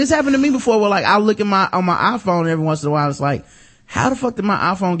happen? Like, and this happened to me before where, like, I'll look on my iPhone every once in a while. It's like, how the fuck did my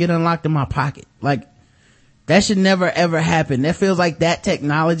iPhone get unlocked in my pocket? Like, that should never ever happen. That feels like that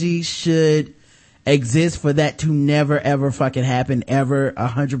technology should exist for that to never ever fucking happen ever,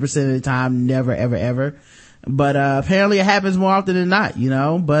 100% of the time, never ever ever. But apparently it happens more often than not, you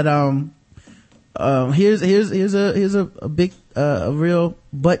know. But here's a big a real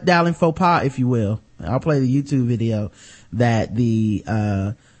butt dialing faux pas, if you will. I'll play the YouTube video that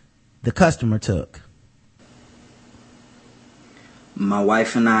the customer took. My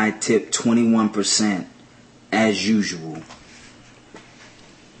wife and I tipped 21% as usual.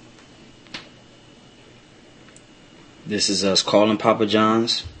 This is us calling Papa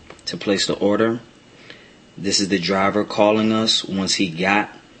John's to place the order. This is the driver calling us once he got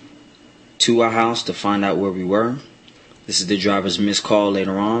to our house to find out where we were. This is the driver's missed call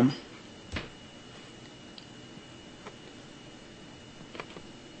later on.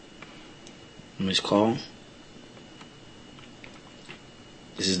 Missed call.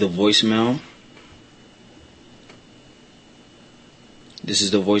 This is the voicemail. This is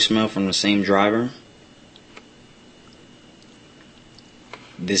the voicemail from the same driver.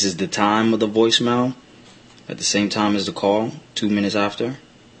 This is the time of the voicemail at the same time as the call, 2 minutes after.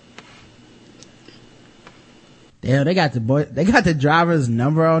 Damn, they got the driver's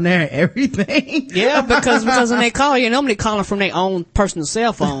number on there and everything. Yeah, because when they call you, normally calling from their own personal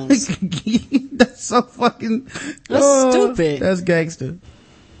cell phones. That's so fucking... That's stupid. That's gangster.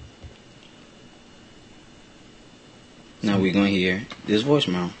 Now we're gonna hear this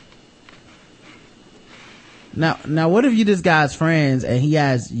voicemail. Now what if you this guy's friends and he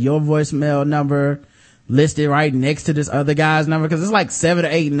has your voicemail number listed right next to this other guy's number? Cause it's like 7 or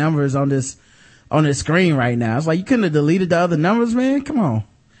 8 numbers on this screen right now. It's like, you couldn't have deleted the other numbers, man. Come on.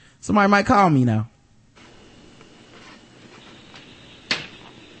 Somebody might call me now.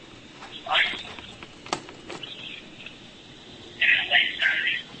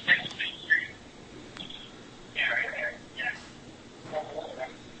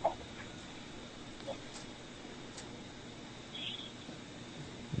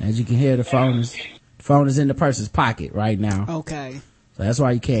 As you can hear, the phone is in the person's pocket right now. Okay. So that's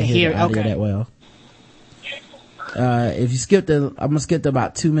why you can't hear the audio that well. If you I'm gonna skip to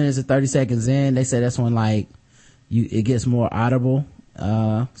about 2 minutes and 30 seconds in. They say that's when like it gets more audible.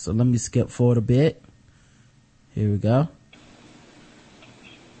 So let me skip forward a bit. Here we go.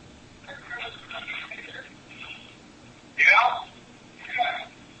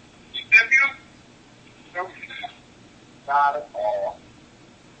 Not at all.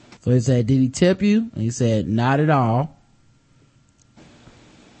 So he said, did he tip you? And he said, not at all.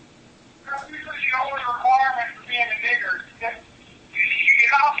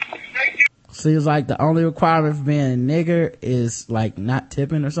 Seems like the only requirement for being a nigger is like not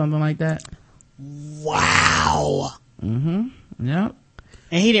tipping or something like that. Wow. Yep.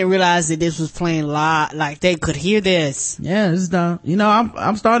 And he didn't realize that this was playing live, like they could hear this. Yeah, this is dumb. You know,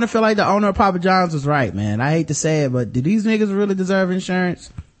 I'm starting to feel like the owner of Papa John's was right, man. I hate to say it, but do these niggas really deserve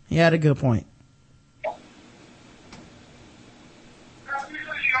insurance? He had a good point. The only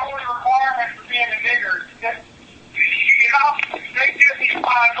requirement for being a nigger is that, they give me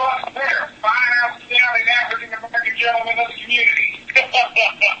 $5 there. Fine, outstanding African American gentleman of the community.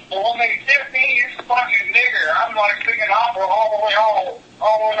 Well, when they tip me, it's fucking nigger. I'm like singing opera all the way home.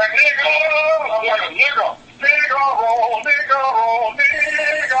 All the way like, nigger! I'm like, nigger! Nigger roll, nigger roll, nigger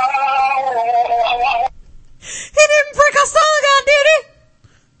roll. He didn't break our song out, did he?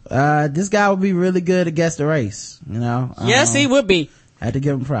 This guy would be really good against the race, you know? Yes, he would be. I had to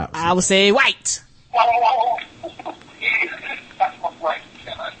give him props. I would say white. That's my right.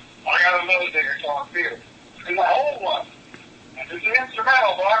 I got another digger song too. And the whole one. And it's an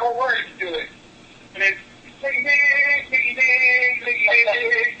instrumental, but I got words to do it. And it's diggy dig, diggy dig, diggy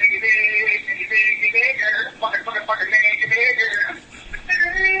dig, diggy dig, diggy dig, digger, fucking diggy digger.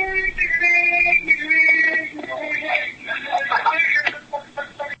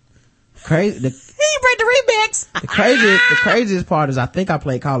 Crazy. He break the remix. The craziest part is I think I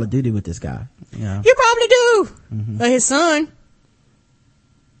played Call of Duty with this guy. You know? You probably do. Or his son.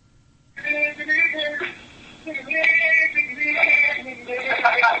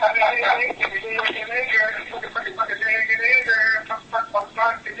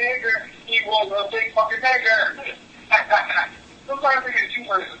 He was a big fucking nigger. Sometimes we get 2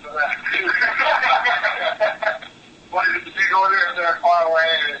 versions of that. What is the big order of their far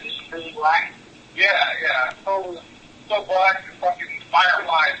away? Is it really black? Yeah. So black that fucking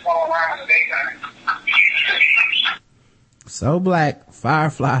fireflies fall around in the daytime. So black,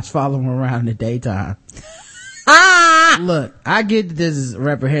 fireflies follow him around in the daytime. Look, I get that this is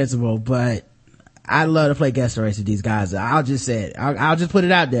reprehensible, but I love to play guest race with these guys. I'll just say it. I'll just put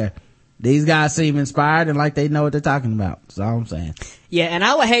it out there. these guys seem inspired and like they know what they're talking about. That's all I'm saying. Yeah, and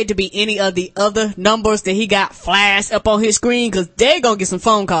I would hate to be any of the other numbers that he got flashed up on his screen, because they're gonna get some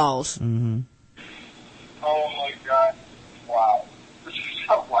phone calls. Mm-hmm. Oh my God. Wow. This is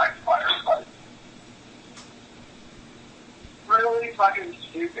so black firefight. Really fucking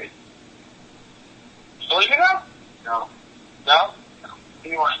stupid. Believe it up? No. No?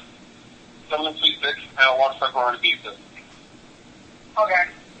 Anyway. Someone please fix. I don't want to fuck around to beat this. Okay.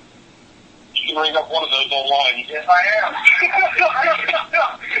 You can bring up one of those online. Yes, I am.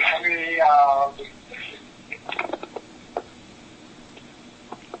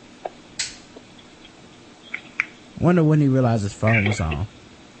 Wonder when he realized his phone was on.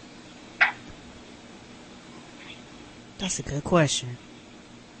 That's a good question.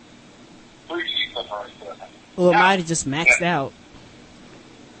 Or it might have just maxed out.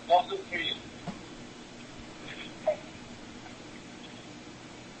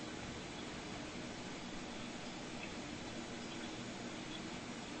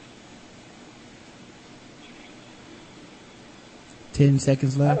 10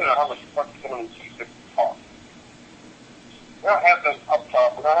 seconds left. I don't know how much fucking some of these G6 cost. We don't have them up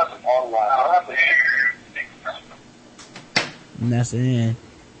top. We don't have them online. I don't have them. And that's the end.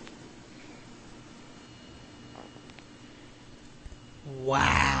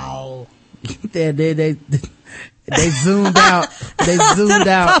 Wow. they zoomed out. They zoomed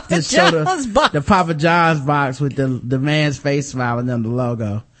out to show the Papa John's box with the man's face smiling on the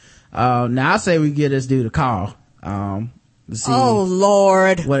logo. Now I say we get this dude a call. Oh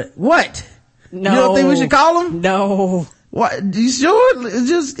Lord. What? No. You don't think we should call him? No. What? You sure?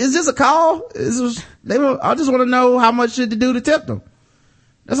 It's just a call? I just want to know how much should the dude tip them.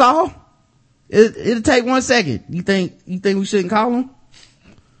 That's all. It'll take 1 second. You think we shouldn't call him?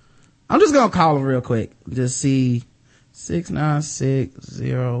 I'm just gonna call him real quick. Just see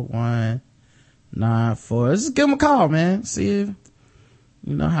 6960194. Just give him a call, man. See if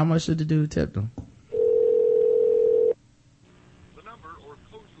you know how much should the dude tip them. The number or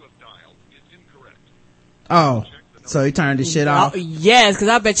code you have dialed is incorrect. Oh, so he turned his shit off? Yes, because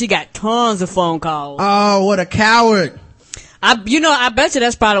I bet you got tons of phone calls. Oh, what a coward. I bet you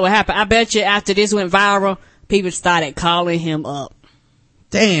that's probably what happened. I bet you after this went viral, people started calling him up.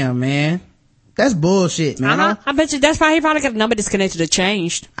 Damn, man. That's bullshit, man. I bet you that's why he probably got the number disconnected or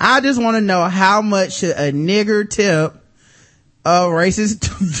changed. I just want to know how much should a nigger tip a racist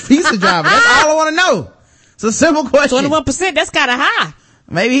pizza driver. That's all I want to know. It's a simple question. 21%, that's kind of high.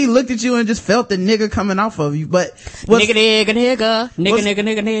 Maybe he looked at you and just felt the nigger coming off of you, but nigga.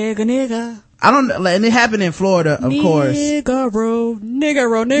 I don't know, and it happened in Florida, of course. Nigger.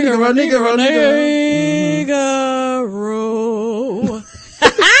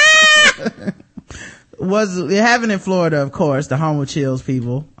 It happened in Florida, of course, the home of Chills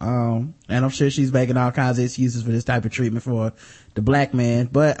people. And I'm sure she's making all kinds of excuses for this type of treatment for the black man.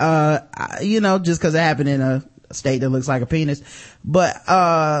 But, just cause it happened in a state that looks like a penis. But,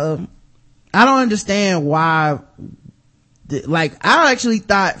 I don't understand why, I actually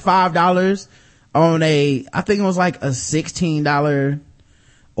thought $5 on I think it was like a $16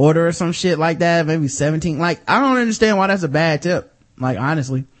 order or some shit like that, maybe 17. I don't understand why that's a bad tip.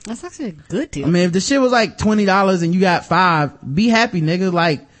 Honestly. That's actually a good tip. I mean, if the shit was like $20 and you got $5, be happy,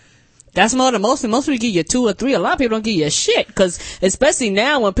 nigga. That's more than most. Most people give you 2 or 3. A lot of people don't give you a shit. Cause especially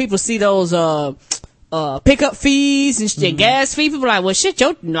now when people see those, pickup fees and gas fees, people are like, well shit,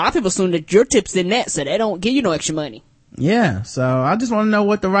 a lot of people assume that your tip's in that, so they don't give you no extra money. Yeah, so I just want to know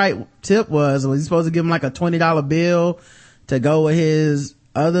what the right tip was. Was he supposed to give him like a $20 bill to go with his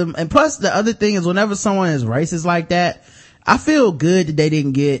other, and plus the other thing is whenever someone is racist like that, I feel good that they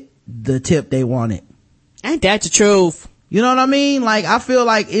didn't get the tip they wanted. Ain't that the truth? You know what I mean? I feel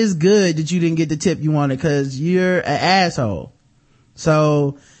like it's good that you didn't get the tip you wanted because you're an asshole.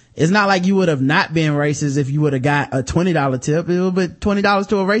 So it's not like you would have not been racist if you would have got a $20 tip. It would be $20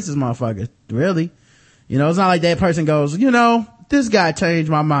 to a racist motherfucker. Really? It's not like that person goes, this guy changed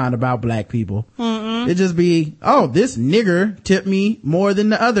my mind about black people. It just be, oh, this nigger tipped me more than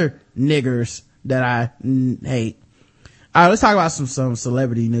the other niggers that I hate. All right, let's talk about some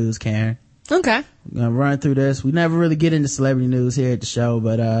celebrity news, Karen. Okay. I'm gonna run through this. We never really get into celebrity news here at the show,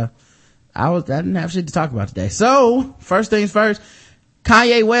 but I didn't have shit to talk about today. So, first things first,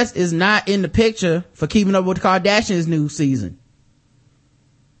 Kanye West is not in the picture for Keeping Up with the Kardashians new season.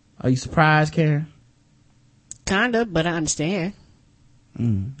 Are you surprised, Karen? Kinda, but I understand.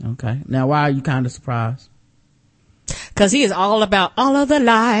 Okay. Now, why are you kinda surprised? Cause he is all about all of the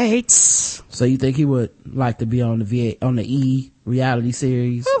lights. So you think he would like to be on the E reality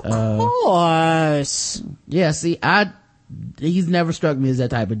series? Of course. Yeah, see, he's never struck me as that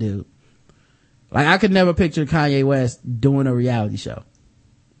type of dude. Like, I could never picture Kanye West doing a reality show.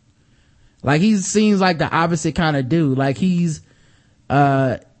 Like, he seems like the opposite kind of dude. Like, he's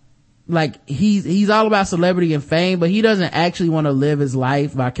all about celebrity and fame, but he doesn't actually want to live his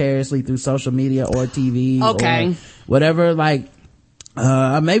life vicariously through social media or TV or whatever. Like,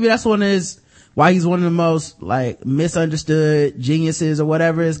 maybe that's why he's one of the most, like, misunderstood geniuses or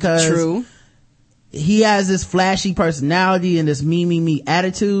whatever, is cause True. He has this flashy personality and this me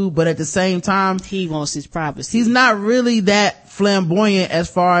attitude, but at the same time, he wants his privacy. He's not really that flamboyant as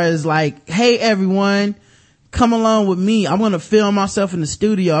far as like, hey everyone, come along with me. I'm gonna film myself in the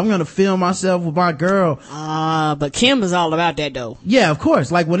studio. I'm gonna film myself with my girl. But Kim is all about that though. Yeah, of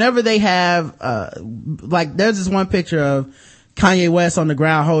course. Like whenever they have, like there's this one picture of Kanye West on the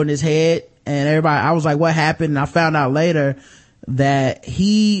ground holding his head, and I was like, what happened? And I found out later that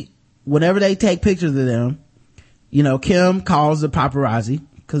whenever they take pictures of them, you know, Kim calls the paparazzi,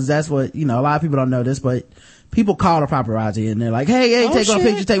 cause that's what, you know, a lot of people don't know this, but people call the paparazzi and they're like, hey, take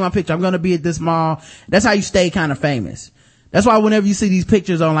my picture. I'm gonna be at this mall. That's how you stay kind of famous. That's why whenever you see these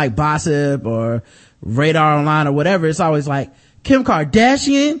pictures on like Gossip or Radar Online or whatever, it's always like Kim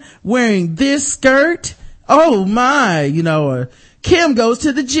Kardashian wearing this skirt. Oh my, you know, or Kim goes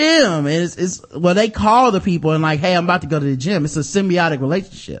to the gym, and well, they call the people and like, hey, I'm about to go to the gym. It's a symbiotic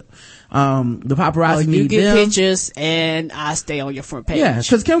relationship. The paparazzi need them. You get pictures and I stay on your front page. Yeah,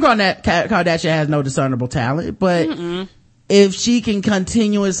 cause Kim Kardashian has no discernible talent, but if she can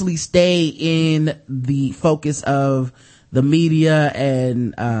continuously stay in the focus of the media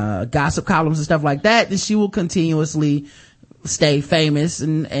and, gossip columns and stuff like that, then she will continuously stay famous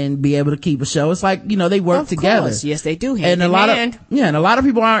and be able to keep a show. It's like, you know, they work together. Course. Yes, they do. And a lot of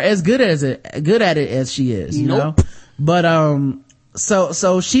people aren't as good at it as she is, you know? But,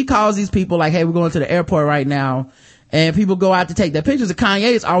 so she calls these people like, hey, we're going to the airport right now. And people go out to take their pictures. And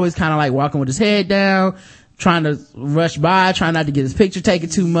Kanye is always kind of like walking with his head down, trying to rush by, trying not to get his picture taken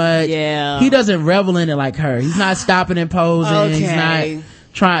too much. Yeah. He doesn't revel in it like her. He's not stopping and posing. Okay. He's not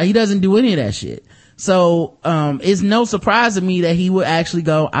trying, he doesn't do any of that shit. So, it's no surprise to me that he would actually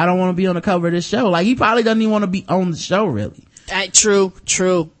go, I don't want to be on the cover of this show. Like, he probably doesn't even want to be on the show, really. True.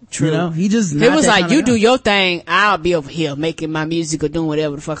 You know, he just, it was like, you do your thing, I'll be over here making my music or doing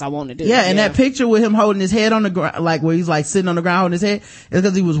whatever the fuck I want to do. Yeah, and that picture with him holding his head on the ground, like where he's like sitting on the ground holding his head, is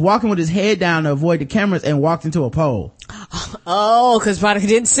because he was walking with his head down to avoid the cameras and walked into a pole. Oh, cause probably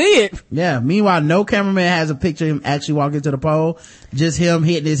didn't see it. Yeah, meanwhile, no cameraman has a picture of him actually walking to the pole, just him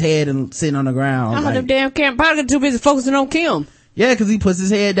hitting his head and sitting on the ground. Them damn camera, probably too busy focusing on Kim. Yeah, cause he puts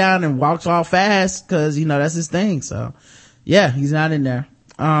his head down and walks all fast, cause, you know, that's his thing, so. Yeah, he's not in there.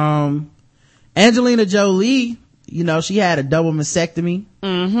 Angelina Jolie, you know, she had a double mastectomy,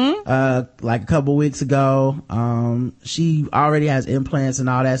 like a couple weeks ago. She already has implants and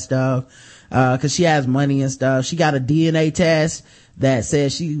all that stuff, cause she has money and stuff. She got a DNA test that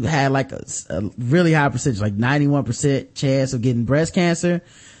says she had like a really high percentage, like 91% chance of getting breast cancer,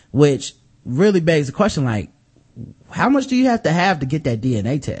 which really begs the question, like, how much do you have to get that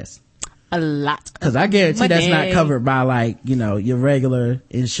DNA test? A lot. Cause I guarantee that's not covered by like, you know, your regular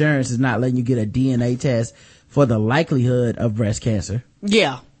insurance is not letting you get a DNA test for the likelihood of breast cancer.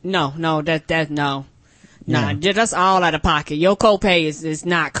 Yeah. No, no. That's all out of pocket. Your copay is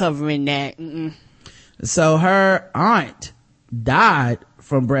not covering that. Mm-mm. So her aunt died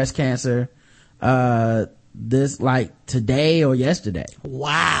from breast cancer, this like today or yesterday.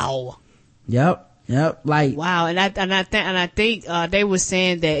 Wow. Yep. Like, wow. And I think they were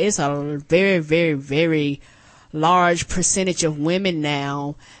saying that it's a very, very, very large percentage of women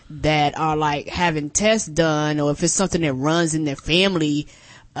now that are like having tests done, or if it's something that runs in their family,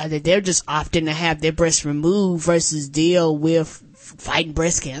 that they're just opting to have their breasts removed versus deal with fighting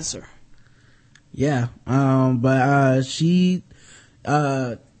breast cancer. Yeah. But she,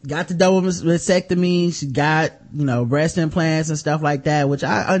 got the double mastectomy. She got, you know, breast implants and stuff like that, which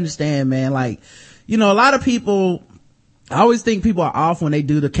I understand, man. Like, you know, a lot of people, I always think people are off when they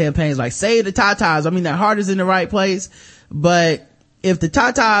do the campaigns like Save the Tatas. I mean, their heart is in the right place, but if the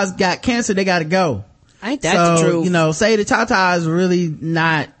Tatas got cancer, they gotta go. Ain't that the truth? You know, Save the Tatas is really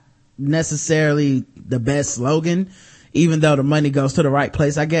not necessarily the best slogan, even though the money goes to the right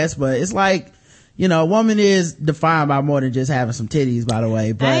place, I guess. But it's like, you know, a woman is defined by more than just having some titties, by the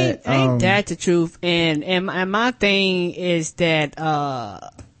way. But ain't that the truth? And my thing is that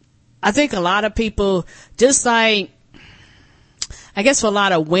I think a lot of people, just like, I guess for a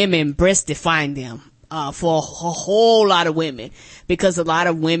lot of women, breasts define them. For a whole lot of women, because a lot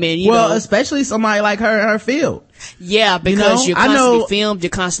of women, you know, especially somebody like her field. Yeah, because you're constantly filmed, you're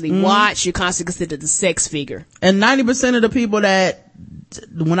constantly watched, you're constantly considered the sex figure. And 90% of the people that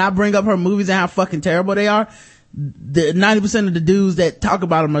when I bring up her movies and how fucking terrible they are, the 90% of the dudes that talk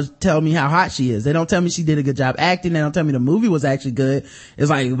about them tell me how hot she is. They don't tell me she did a good job acting. They don't tell me the movie was actually good. It's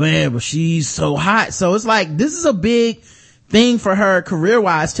like, man, but she's so hot. So it's like, this is a big thing for her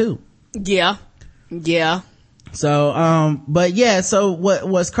career-wise too. Yeah. So, but yeah, so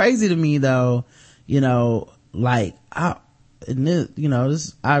what's crazy to me though, you know, like, you know,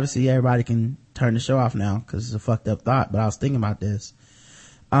 this, obviously everybody can turn the show off now because it's a fucked up thought, but I was thinking about this.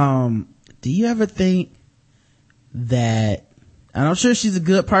 Do you ever think that, and I'm sure she's a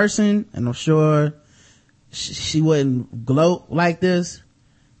good person and I'm sure she wouldn't gloat like this,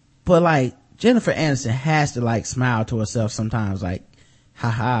 but like Jennifer Aniston has to like smile to herself sometimes, like,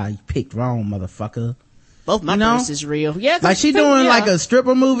 haha, you picked wrong, motherfucker. Both my purse is real. Yeah. Like she doing like a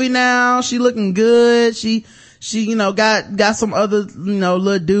stripper movie now. She looking good. She, you know, got some other, you know,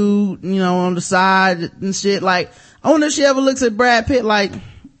 little dude, you know, on the side and shit. Like, I wonder if she ever looks at Brad Pitt like,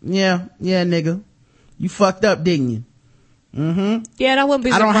 yeah, nigga, you fucked up, didn't you? Yeah, that wouldn't be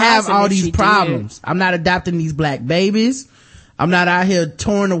surprising. I don't have all these problems. I'm not adopting these black babies. I'm not out here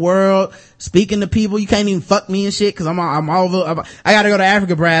touring the world, speaking to people. You can't even fuck me and shit because I'm over. I gotta go to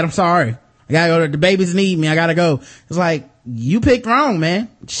Africa, Brad. I'm sorry. I gotta go. The babies need me. I gotta go. It's like, you picked wrong, man.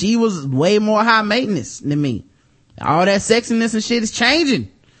 She was way more high maintenance than me. All that sexiness and shit is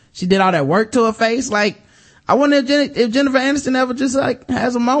changing. She did all that work to her face. Like, I wonder if Jennifer Aniston ever just like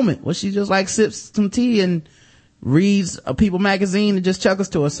has a moment where she just like sips some tea and reads a People magazine and just chuckles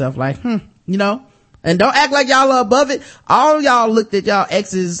to herself like, you know. And don't act like y'all are above it. All y'all looked at y'all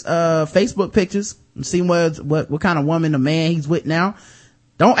ex's Facebook pictures and seen what kind of woman, the man he's with now.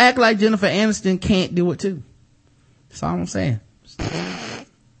 Don't act like Jennifer Aniston can't do it too. That's all I'm saying.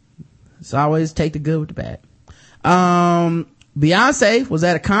 It's always take the good with the bad. Beyonce was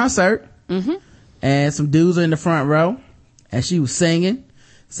at a concert and some dudes were in the front row and she was singing.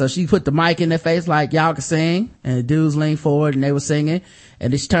 So she put the mic in their face like, y'all can sing, and the dudes leaned forward and they were singing,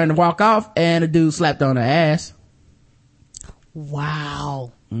 and then she turned to walk off and the dude slapped on her ass.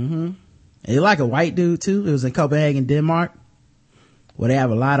 Wow. And like a white dude too. It was in Copenhagen, Denmark, where they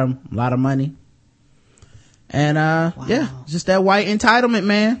have a lot of money. And yeah, just that white entitlement,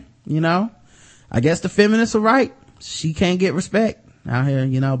 man. You know, I guess the feminists are right. She can't get respect out here,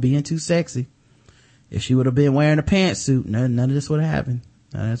 you know, being too sexy. If she would have been wearing a pantsuit, none of this would have happened.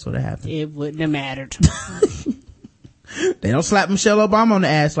 That's what happened. It wouldn't have mattered. They don't slap Michelle Obama on the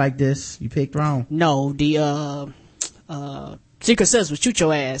ass like this. You picked wrong. No, the Secret Service would shoot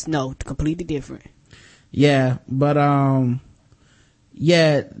your ass. No, completely different. Yeah, but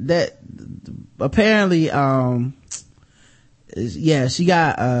yeah, that apparently yeah, she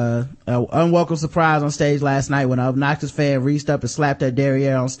got an unwelcome surprise on stage last night when an obnoxious fan reached up and slapped her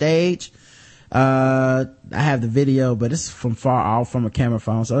derriere on stage. I have the video, but it's from far off from a camera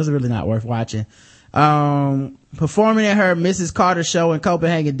phone, so it's really not worth watching. Performing at her Mrs. Carter show in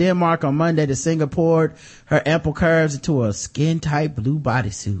Copenhagen, Denmark on Monday, the singer poured her ample curves into a skin-tight blue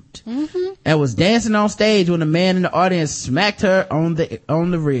bodysuit and was dancing on stage when a man in the audience smacked her on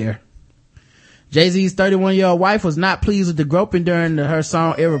the rear. Jay-Z's 31-year-old wife was not pleased with the groping during her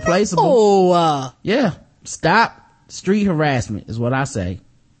song Irreplaceable. Yeah, stop street harassment is what I say.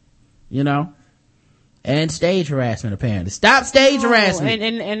 You know? And stage harassment, apparently. Stop stage harassment.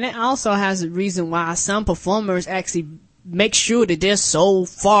 And that also has a reason why some performers actually make sure that they're so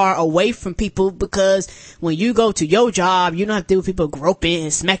far away from people, because when you go to your job, you don't have to deal with people groping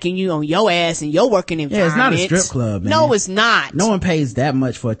and smacking you on your ass in your working environment. Yeah, it's not a strip club, man. No, it's not. No one pays that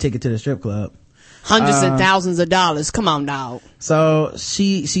much for a ticket to the strip club. Hundreds and thousands of dollars. Come on, dog. So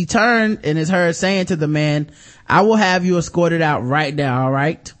she turned and is heard saying to the man, I will have you escorted out right now, all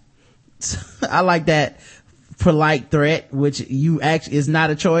right? I like that polite threat, which you actually is not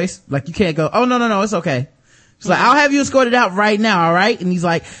a choice. Like, you can't go, oh, no, it's okay. She's like, I'll have you escorted out right now, all right? And he's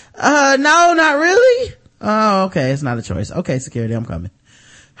like, no, not really. Oh, okay, it's not a choice. Okay, security, I'm coming.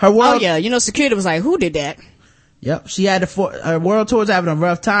 Security was like, who did that? Yep, she had her world tour was having a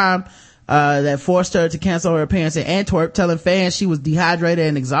rough time, that forced her to cancel her appearance in Antwerp, telling fans she was dehydrated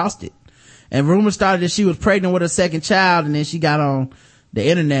and exhausted. And rumors started that she was pregnant with her second child, and then she got on the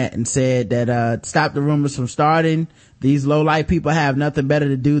internet and said that stop the rumors from starting. These low-life people have nothing better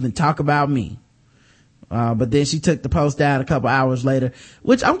to do than talk about me. But then she took the post down a couple hours later,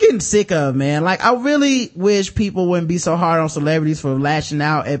 which I'm getting sick of, man. Like, I really wish people wouldn't be so hard on celebrities for lashing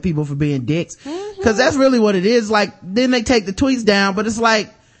out at people for being dicks, because that's really what it is. Like, then they take the tweets down, but it's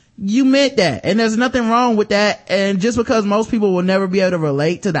like, you meant that, and there's nothing wrong with that. And just because most people will never be able to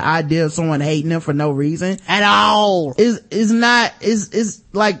relate to the idea of someone hating them for no reason at all is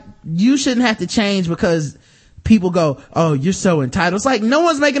like, you shouldn't have to change because people go, oh, you're so entitled. It's like, no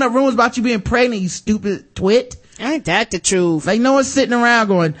one's making up rumors about you being pregnant, you stupid twit. Ain't that the truth? Like, no one's sitting around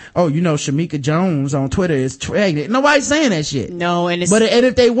going, oh, you know, Shamika Jones on Twitter is pregnant. Nobody's saying that shit. No, and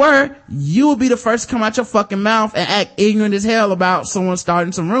if they were, you would be the first to come out your fucking mouth and act ignorant as hell about someone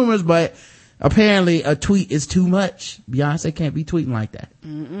starting some rumors, but apparently a tweet is too much. Beyonce can't be tweeting like that.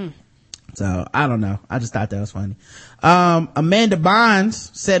 Mm-mm. So, I don't know. I just thought that was funny. Amanda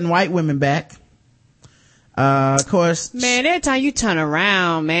Bynes setting white women back. Of course. Man, every time you turn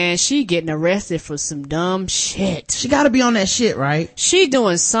around, man, she getting arrested for some dumb shit. She gotta be on that shit, right? She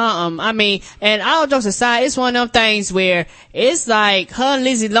doing something. I mean, and all jokes aside, it's one of them things where it's like her and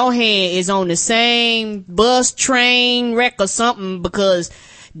Lindsay Lohan is on the same bus, train, wreck or something, because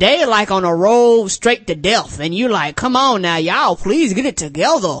they like on a road straight to death. And you like, come on now, y'all, please get it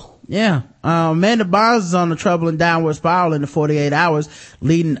together. Yeah. Amanda Bynes is on a troubling downward spiral in the 48 hours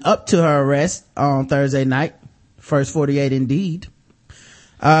leading up to her arrest on Thursday night. First 48 indeed.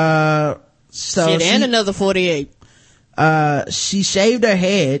 And another 48. She shaved her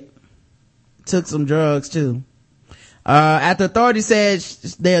head, took some drugs too. After authorities said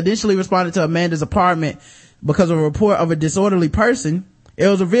they initially responded to Amanda's apartment because of a report of a disorderly person, it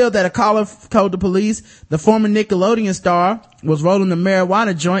was revealed that a caller told the police the former Nickelodeon star was rolling a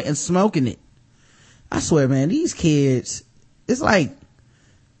marijuana joint and smoking it. I swear, man, these kids, it's like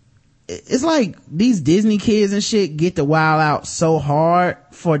these Disney kids and shit get to wild out so hard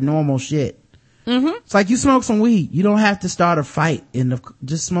for normal shit. Mm-hmm. It's like, you smoke some weed. You don't have to start a fight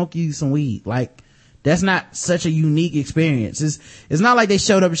just smoke you some weed. Like, that's not such a unique experience. It's not like they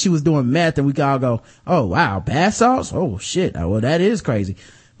showed up and she was doing meth and we could all go, oh wow, bath salts? Oh shit. Well, that is crazy.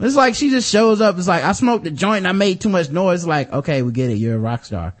 It's like she just shows up. It's like, I smoked a joint and I made too much noise. Like, okay, we get it. You're a rock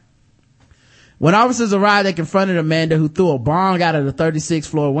star. When officers arrived, they confronted Amanda, who threw a bong out of the 36th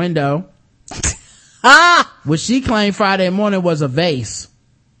floor window. Which she claimed Friday morning was a vase.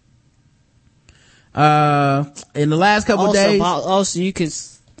 In the last couple of days. Also, you can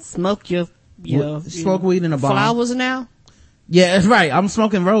smoke your smoke weed in a bong. Flowers now? Yeah, that's right. I'm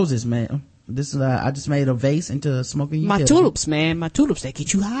smoking roses, man. This is, I just made a vase into smoking my utility. tulips, man. My tulips, they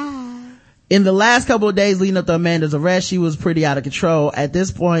get you high. In the last couple of days leading up to Amanda's arrest, she was pretty out of control. At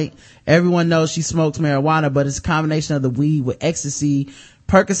this point, everyone knows she smokes marijuana, but it's a combination of the weed with ecstasy,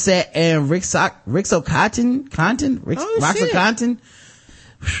 Percocet, and Roxycontin.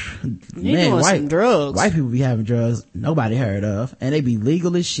 Man, drugs. White people be having drugs nobody heard of, and they be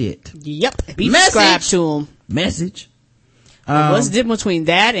legal as shit. Yep. Be subscribed to them. Message. What's the difference between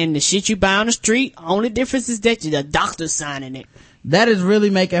that and the shit you buy on the street? Only difference is that the doctor's signing it. That is really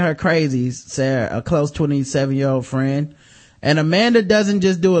making her crazy, Sarah, a close 27-year-old friend. And Amanda doesn't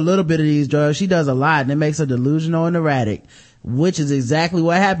just do a little bit of these drugs, she does a lot, and it makes her delusional and erratic, which is exactly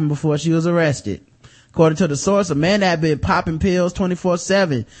what happened before she was arrested. According to the source, Amanda had been popping pills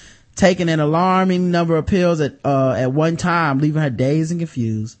 24/7, taking an alarming number of pills at one time, leaving her dazed and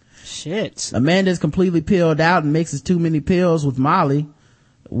confused. Shit. Amanda is completely pilled out and mixes too many pills with Molly,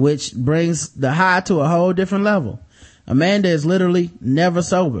 which brings the high to a whole different level. Amanda is literally never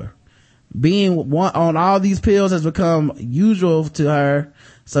sober. Being on all these pills has become usual to her,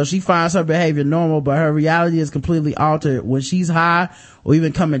 so she finds her behavior normal, but her reality is completely altered. When she's high or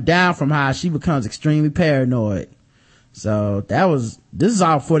even coming down from high, she becomes extremely paranoid. So this is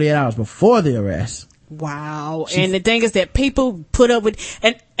all 48 hours before the arrest. Wow. And the thing is that people put up with,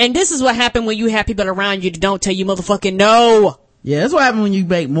 and this is what happened when you have people around you that don't tell you motherfucking no. Yeah, that's what happens when you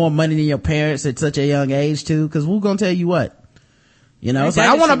make more money than your parents at such a young age too, cause who's gonna tell you what? You know, it's like,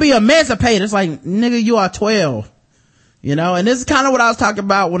 I want to be emancipated. It's like, nigga, you are 12. You know, and this is kind of what I was talking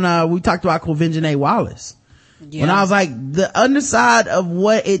about when we talked about Quinvin Wallace. Yeah. When I was like, the underside of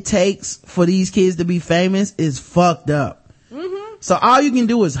what it takes for these kids to be famous is fucked up. Mm-hmm. So all you can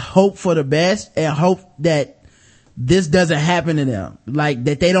do is hope for the best and hope that this doesn't happen to them. Like,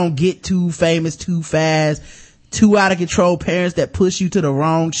 that they don't get too famous too fast, too out of control parents that push you to the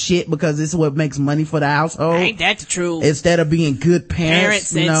wrong shit because this is what makes money for the household. Ain't that the truth? Instead of being good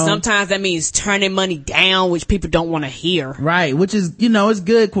parents, and sometimes that means turning money down, which people don't want to hear. Right, which is, it's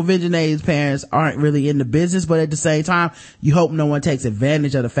good Quinvin parents aren't really in the business, but at the same time, you hope no one takes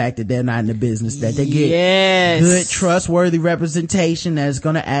advantage of the fact that they're not in the business, that they get good, trustworthy representation that's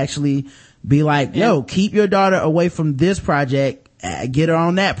gonna actually be like, yo, keep your daughter away from this project, get her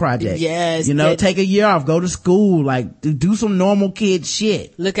on that project. Yes. Take a year off, go to school, like do some normal kid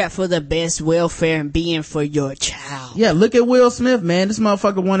shit. Look out for the best welfare and being for your child. Yeah, look at Will Smith, man. This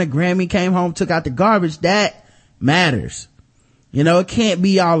motherfucker won a Grammy, came home, took out the garbage. That matters. It can't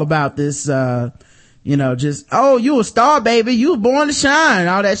be all about this, just, oh, you a star, baby. You were born to shine.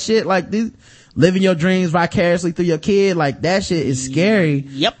 All that shit. Like, living your dreams vicariously through your kid. Like, that shit is scary.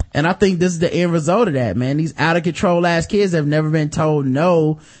 Yep. And I think this is the end result of that, man. These out of control ass kids have never been told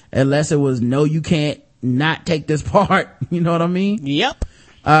no, unless it was no, you can't not take this part. You know what I mean? Yep.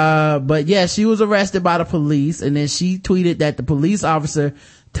 But yeah, she was arrested by the police, and then she tweeted that the police officer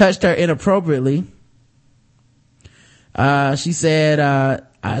touched her inappropriately. She said,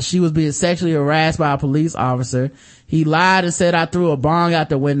 she was being sexually harassed by a police officer. He lied and said I threw a bong out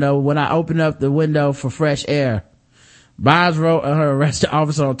the window when I opened up the window for fresh air. Bynes wrote her arrested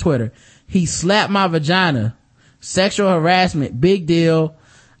officer on Twitter. He slapped my vagina. Sexual harassment. Big deal.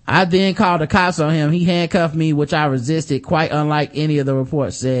 I then called the cops on him. He handcuffed me, which I resisted, quite unlike any of the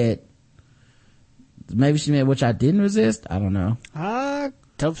reports said. Maybe she meant which I didn't resist? I don't know.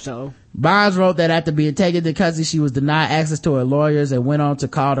 Hope so. Bynes wrote that after being taken to custody, she was denied access to her lawyers and went on to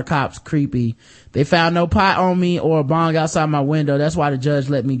call the cops creepy. They found no pot on me or a bong outside my window. That's why the judge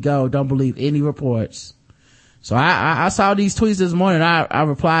let me go. Don't believe any reports. So I saw these tweets this morning. I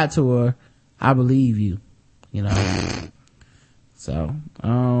replied to her, I believe you, you know. So,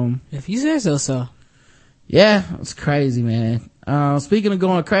 if you say so. Yeah, it's crazy, man. Speaking of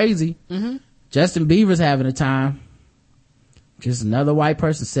going crazy, Justin Bieber's having a time. Just another white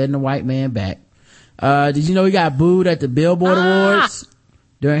person setting a white man back. Did you know he got booed at the Billboard Awards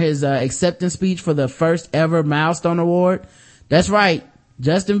during his acceptance speech for the first ever milestone award? That's right.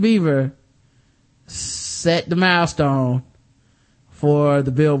 Justin Bieber set the milestone for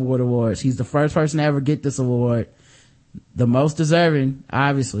the Billboard Awards. He's the first person to ever get this award. The most deserving,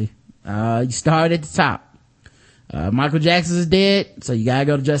 obviously. You started at the top. Michael Jackson is dead, so you gotta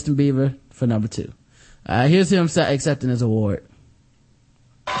go to Justin Bieber for number 2. Here's him accepting his award.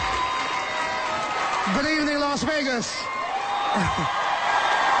 Good evening, Las Vegas.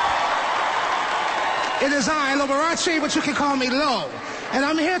 It is I, Liberace, but you can call me Lo. And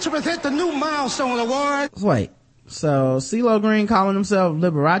I'm here to present the new milestone award. Wait, so CeeLo Green calling himself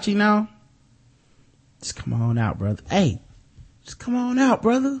Liberace now? Just come on out, brother. Hey, just come on out,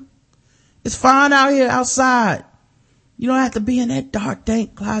 brother. It's fine out here outside. You don't have to be in that dark,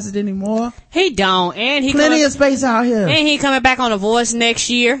 dank closet anymore. He don't, and he plenty of space out here. And he coming back on The Voice next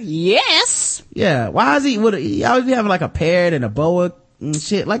year. Yes. Yeah. Why is he always be having like a parrot and a boa and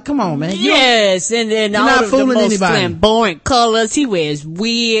shit? Like, come on, man. Yes, and then all not of the fooling most anybody. flamboyant colors. He wears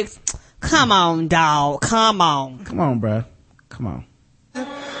wigs. Come on, dog. Come on. Come on, bro. Come on.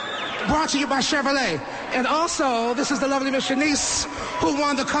 Brought to you by Chevrolet. And also, this is the lovely Miss Shanice who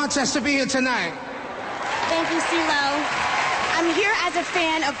won the contest to be here tonight. Thank you, CeeLo. I'm here as a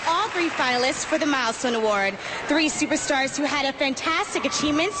fan of all 3 finalists for the Milestone Award. 3 superstars who had a fantastic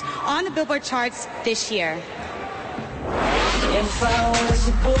achievements on the Billboard charts this year. If I was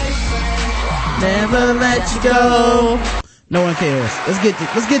your boyfriend, never let you go. No one cares. Let's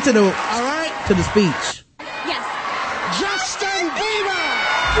get to the all right to the speech. Yes. Justin Bieber.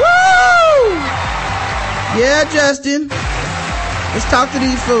 Woo! Yeah, Justin. Let's talk to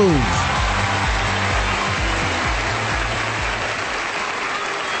these fools.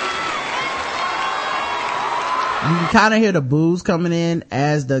 You can kind of hear the boos coming in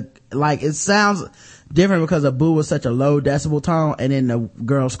as it sounds different because the boo was such a low decibel tone and then the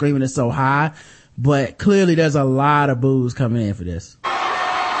girl screaming is so high, but clearly there's a lot of boos coming in for this. I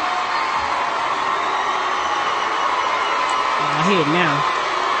hear it now.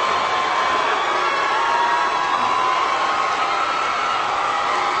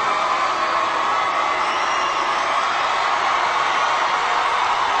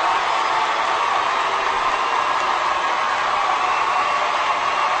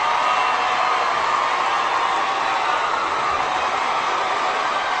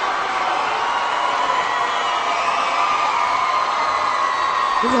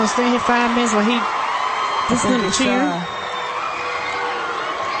 We're gonna stay here 5 minutes while he just in the chair.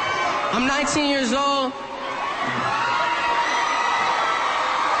 I'm 19 years old.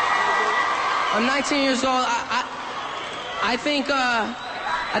 I'm 19 years old. I think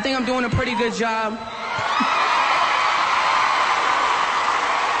I'm doing a pretty good job.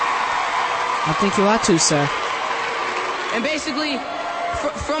 I think you are too, sir. And basically,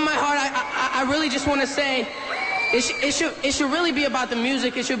 from my heart, I really just want to say, it should really be about the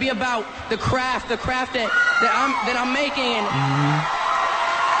music. It should be about the craft that I'm making.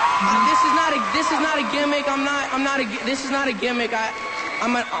 And this is not a gimmick. This is not a gimmick.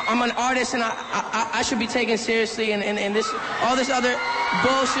 I'm an artist, and I should be taken seriously. And this all this other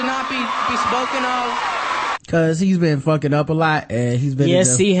bull should not be spoken of. Cause he's been fucking up a lot, and he's been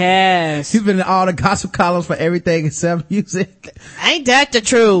he has. He's been in all the gossip columns for everything except music. Ain't that the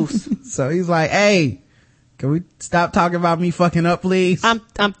truth? So he's like, hey, Can we stop talking about me fucking up, please? I'm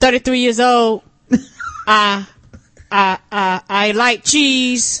 33 years old. I like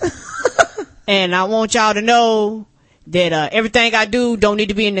cheese. And I want y'all to know that everything I do don't need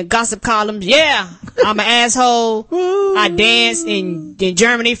to be in the gossip columns. Yeah, I'm an asshole. I dance in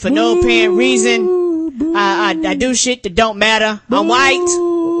Germany for no apparent reason. I do shit that don't matter. I'm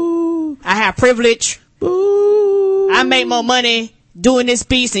white. I have privilege. I make more money doing this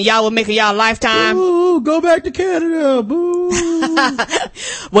piece than y'all will make in y'all lifetime. Go back to Canada. Boo.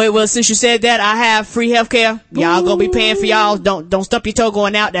 Well, since you said that, I have free healthcare. Y'all gonna be paying for y'all. Don't stub your toe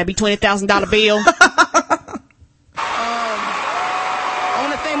going out. That'd be $20,000 bill. I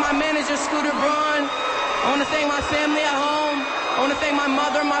want to thank my manager, Scooter Braun. I want to thank my family at home. I want to thank my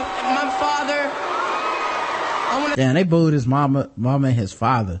mother, my father. Damn, they booed his mama and his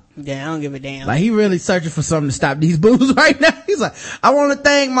father. Yeah, I don't give a damn. Like, he really searching for something to stop these boos right now. He's like, I want to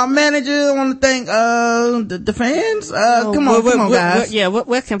thank my manager. I want to thank the fans. Come on, guys.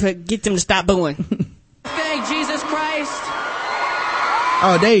 What can get them to stop booing? Thank Jesus Christ.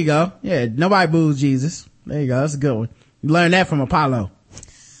 Oh, there you go. Yeah, nobody boos Jesus. There you go. That's a good one. You learned that from Apollo.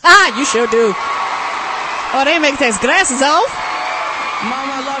 You sure do. Oh, they make his glasses off.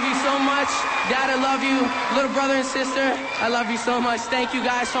 Mom, I love you so much. Dad, I love you. Little brother and sister, I love you so much. Thank you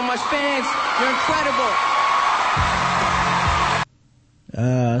guys so much. Fans, you're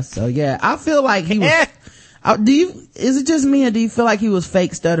incredible. So yeah, I feel like he was, is it just me or do you feel like he was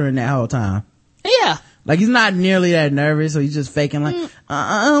fake stuttering that whole time? Yeah. Like, he's not nearly that nervous, so he's just faking like,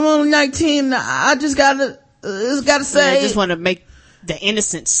 I'm only 19, I just gotta say. I just want to make the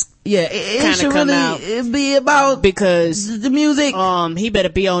innocence. Yeah, it should really be about because the music. He better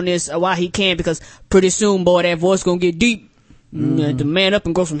be on this while he can, because pretty soon, boy, that voice gonna get deep. The man up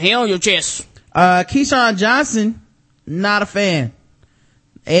and go from hell on your chest. Keyshawn Johnson, not a fan.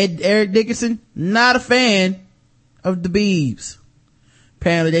 Eric Dickerson, not a fan of the Biebs.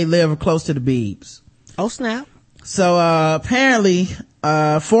 Apparently they live close to the Biebs. Oh snap. So apparently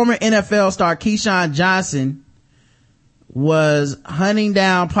former NFL star Keyshawn Johnson was hunting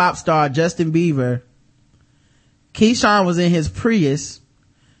down pop star Justin Bieber. Keyshawn was in his Prius.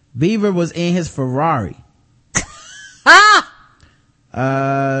 Bieber was in his Ferrari.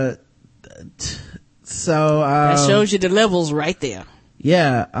 So that shows you the levels right there.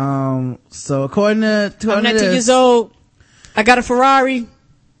 Yeah. So according to I'm 19 years old. I got a Ferrari.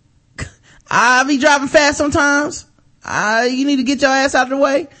 I be driving fast sometimes. You need to get your ass out of the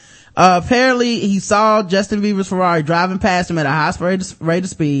way. Apparently he saw Justin Bieber's Ferrari driving past him at a high rate of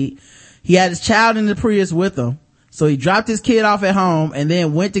speed. He had his child in the Prius with him. So he dropped his kid off at home and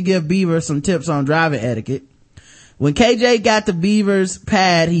then went to give Bieber some tips on driving etiquette. When KJ got to Bieber's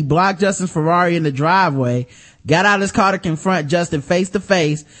pad, he blocked Justin's Ferrari in the driveway, got out of his car to confront Justin face to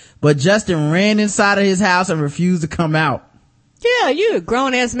face, but Justin ran inside of his house and refused to come out. Yeah, you a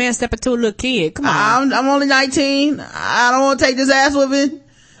grown ass man stepping to a little kid. Come on. I'm only 19. I don't want to take this ass whipping.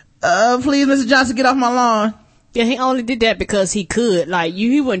 Please, Mr. Johnson, get off my lawn. Yeah, he only did that because he could. Like,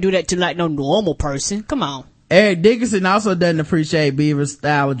 he wouldn't do that to like no normal person. Come on. Eric Dickerson also doesn't appreciate Bieber's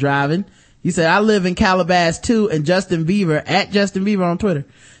style of driving. He said, I live in Calabasas too, and Justin Bieber, at Justin Bieber on Twitter,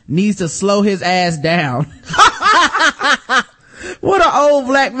 needs to slow his ass down. What an old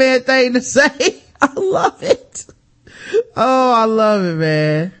black man thing to say. I love it. Oh, I love it,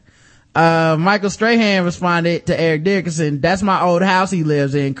 man. Michael Strahan responded to Eric Dickerson, that's my old house he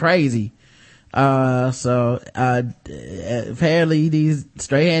lives in, crazy. Apparently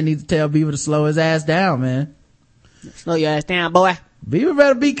Strahan needs to tell Bieber to slow his ass down, man. Slow your ass down, boy. Bieber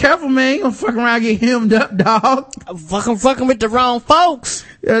better be careful, man. You gonna fuck around and get hemmed up, dog. Fucking with the wrong folks.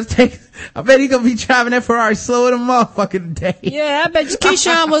 I bet he gonna be driving that Ferrari slower than motherfucking day. Yeah, I bet you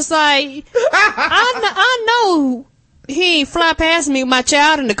Keyshawn was like, I know he ain't fly past me with my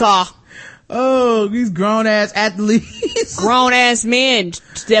child in the car. Oh, these grown ass athletes. Grown ass men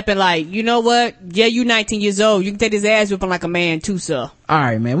stepping like, you know what? Yeah, you 19 years old. You can take his ass whipping like a man too, sir.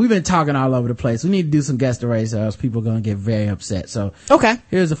 Alright, man. We've been talking all over the place. We need to do some guest erase or else people are gonna get very upset. So, okay.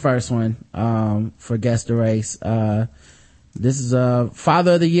 Here's the first one, for guest erase. This is a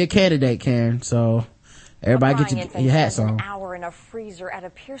Father of the Year candidate, Karen. So, everybody get your hats on. An hour in a freezer at a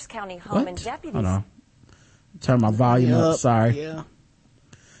Pierce County home and deputies. Hold on. Turn my volume up. Sorry. Yeah.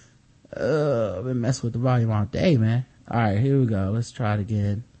 I've been messing with the volume all day, man. All right, here we go. Let's try it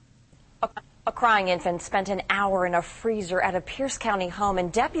again. A crying infant spent an hour in a freezer at a Pierce County home,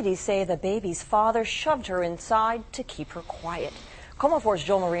 and deputies say the baby's father shoved her inside to keep her quiet. KOMO4's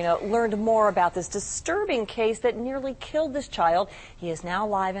Joel Marino learned more about this disturbing case that nearly killed this child. He is now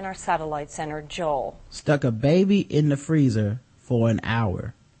live in our satellite center. Joel. Stuck a baby in the freezer for an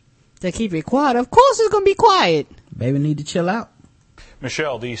hour. To keep it quiet. Of course it's gonna be quiet. Baby need to chill out.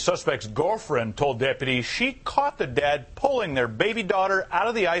 Michelle, the suspect's girlfriend told deputies she caught the dad pulling their baby daughter out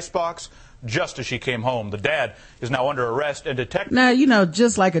of the icebox just as she came home. The dad is now under arrest and detected. Now, you know,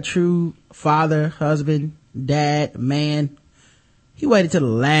 just like a true father, husband, dad, man, he waited till the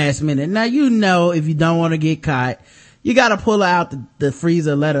last minute. Now, you know, if you don't want to get caught, you gotta pull her out the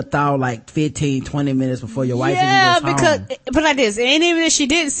freezer, let her thaw like 15, 20 minutes before your wife even goes home. But like this, and even if she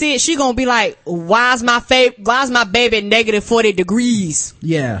didn't see it, she gonna be like, why's my baby at negative 40 degrees?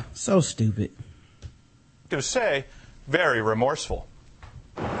 Yeah, so stupid. To say, very remorseful.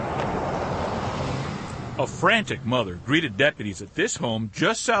 A frantic mother greeted deputies at this home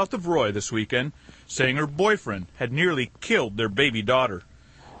just south of Roy this weekend, saying her boyfriend had nearly killed their baby daughter.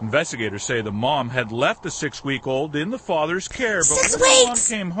 Investigators say the mom had left the 6-week-old in the father's care, but when the mom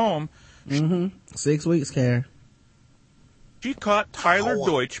came home... 6 weeks care. She caught Tyler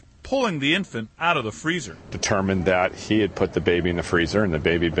Deutsch pulling the infant out of the freezer. Determined that he had put the baby in the freezer, and the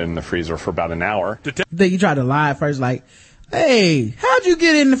baby had been in the freezer for about an hour. Then you tried to lie at first, like, hey, how'd you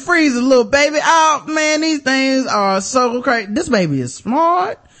get in the freezer, little baby? Oh, man, these things are so crazy. This baby is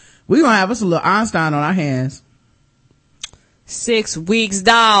smart. We're gonna have us a little Einstein on our hands. 6 weeks,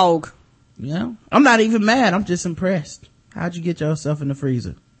 dog. Yeah, I'm not even mad. I'm just impressed. How'd you get yourself in the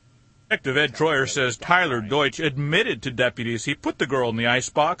freezer? Detective Ed Troyer says Tyler Deutsch admitted to deputies he put the girl in the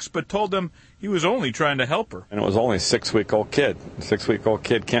icebox, but told them he was only trying to help her. And it was only a 6-week-old kid. A 6-week-old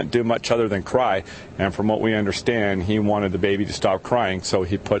kid can't do much other than cry. And from what we understand, he wanted the baby to stop crying, so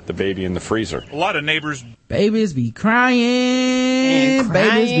he put the baby in the freezer. A lot of neighbors... Babies be crying.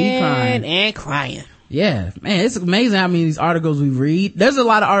 Babies be crying. And crying. Yeah, man, it's amazing how many of these articles we read. There's a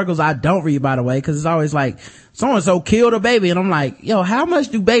lot of articles I don't read, by the way, because it's always like, so-and-so killed a baby, and I'm like, yo, how much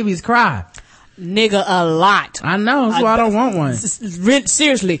do babies cry? Nigga, a lot. I know, that's why I don't want one.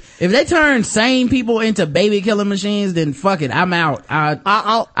 Seriously. If they turn sane people into baby killing machines, then fuck it, I'm out.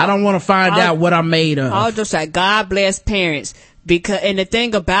 I don't want to find out what I'm made of. I'll just say, God bless parents. And the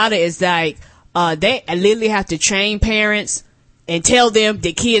thing about it is like, they literally have to train parents and tell them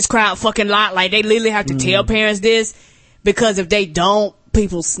the kids cry a fucking lot. Like, they literally have to tell parents this, because if they don't,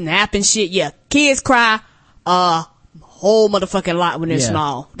 people snap and shit. Yeah, kids cry whole motherfucking lot when they're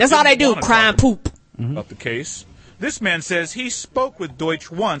small. That's all they do, cry and poop. About the case. This man says he spoke with Deutsch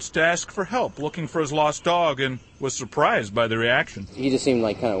once to ask for help looking for his lost dog, and was surprised by the reaction. He just seemed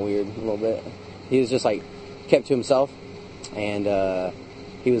like kind of weird a little bit. He was just like kept to himself, and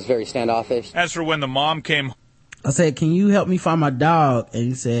he was very standoffish. As for when the mom came, I said, can you help me find my dog? And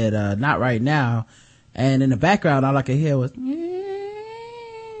he said, not right now. And in the background, all I could hear was,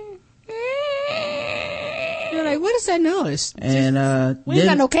 you're like, what is that noise? And we ain't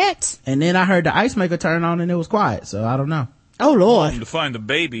got no cats. And then I heard the ice maker turn on and it was quiet, so I don't know. Oh Lord. To find the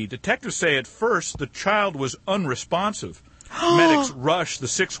baby, detectives say at first the child was unresponsive. Medics rushed the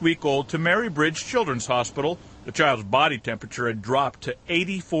 6-week-old to Mary Bridge Children's Hospital. The child's body temperature had dropped to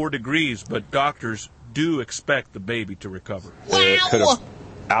 84 degrees, but doctors do expect the baby to recover. Wow. It could have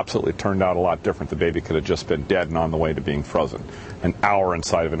absolutely turned out a lot different. The baby could have just been dead and on the way to being frozen. An hour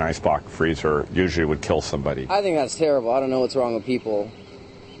inside of an icebox freezer usually would kill somebody. I think that's terrible. I don't know what's wrong with people.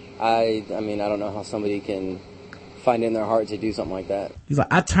 I mean, I don't know how somebody can find it in their heart to do something like that. He's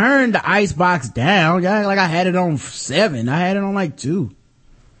like, I turned the icebox down. Like I had it on 7. I had it on like 2.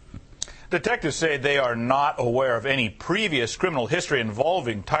 Detectives say they are not aware of any previous criminal history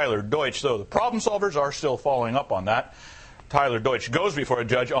involving Tyler Deutsch, though the problem solvers are still following up on that. Tyler Deutsch goes before a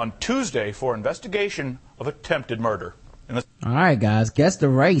judge on Tuesday for investigation of attempted murder. All right, guys, guess the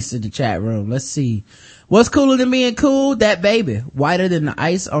race in the chat room. Let's see. What's cooler than being cool? That baby. Whiter than the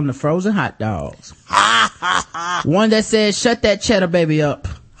ice on the frozen hot dogs. One that says, shut that cheddar baby up.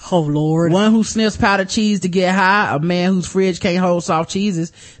 Oh Lord. One who sniffs powdered cheese to get high. A man whose fridge can't hold soft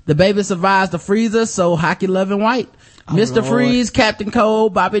cheeses. The baby survives the freezer, so hockey loving white. Oh, Mr. Lord. Freeze, Captain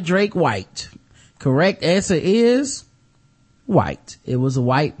Cold, Bobby Drake White. Correct answer is white. It was a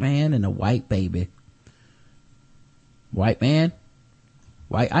white man and a white baby. White man,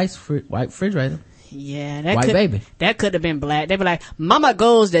 white white refrigerator. Yeah, that could have been black. They be like, mama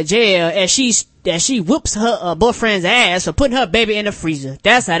goes to jail and she whoops her boyfriend's ass for putting her baby in the freezer.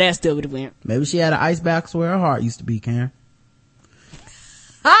 That's how that story went. Maybe she had an ice box where her heart used to be, Karen.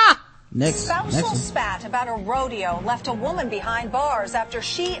 Next Spousal spat about a rodeo left a woman behind bars after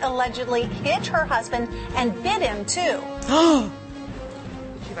she allegedly hit her husband and bit him too. Did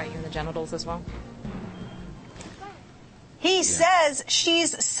she bite you in the genitals as well? He says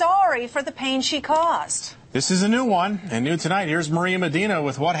she's sorry for the pain she caused. This is a new one, and new tonight. Here's Maria Medina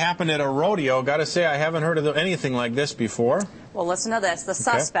with what happened at a rodeo. Got to say, I haven't heard of anything like this before. Well, listen to this. The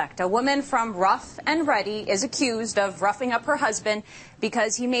suspect, a woman from Rough and Ready, is accused of roughing up her husband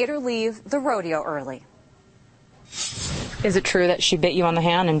because he made her leave the rodeo early. Is it true that she bit you on the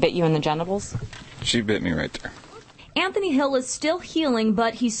hand and bit you in the genitals? She bit me right there. Anthony Hill is still healing,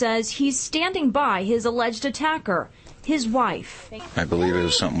 but he says he's standing by his alleged attacker, his wife. I believe it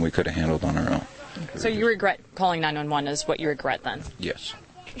was something we could have handled on our own. So you regret calling 911 is what you regret then? Yes.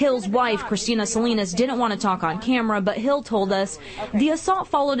 Hill's wife, Christina Salinas, didn't want to talk on camera, but Hill told us the assault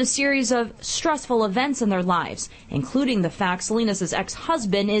followed a series of stressful events in their lives, including the fact Salinas'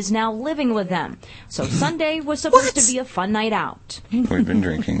 ex-husband is now living with them. So Sunday was supposed to be a fun night out. We've been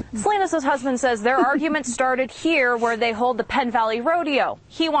drinking. Salinas' husband says their argument started here where they hold the Penn Valley Rodeo.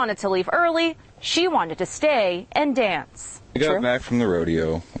 He wanted to leave early. She wanted to stay and dance. We got back from the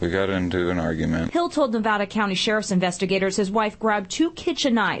rodeo. We got into an argument. Hill told Nevada County Sheriff's investigators his wife grabbed 2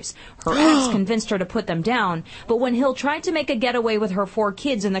 kitchen knives. Her ex convinced her to put them down, but when Hill tried to make a getaway with her 4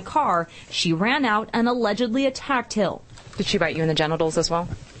 kids in the car, she ran out and allegedly attacked Hill. Did she bite you in the genitals as well?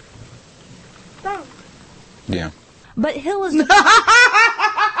 Yeah. But Hill is... He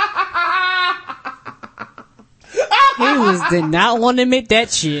did not want to admit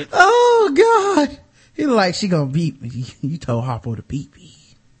that shit. Oh, God. He like, she gonna beat me. You told Harpo to beat me.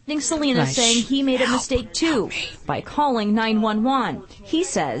 Salinas saying he made a mistake too by calling 911. He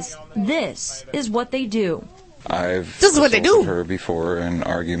says this is what they do. This is what they do. Her before in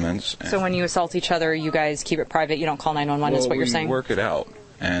arguments. So when you assault each other, you guys keep it private. You don't call 911. Is what you're saying? We work it out,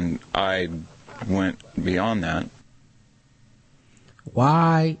 and I went beyond that.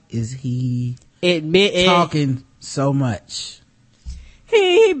 Why is he talking so much?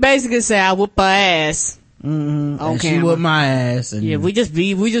 He basically said, "I whoop her ass." Mm-hmm. And she whooped my ass. And yeah, we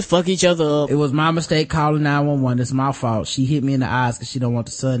just fuck each other up. It was my mistake calling 911. It's my fault. She hit me in the eyes because she don't want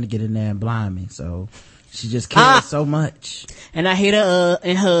the sun to get in there and blind me. So she just cares so much. And I hit her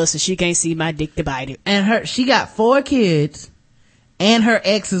in her so she can't see my dick to bite it. And she got 4 kids, and her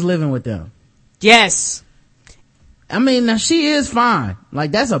ex is living with them. Yes. I mean, now she is fine.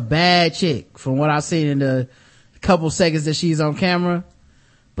 Like, that's a bad chick from what I've seen in the couple seconds that she's on camera.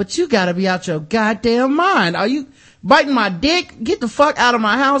 But you gotta be out your goddamn mind. Are you biting my dick? Get the fuck out of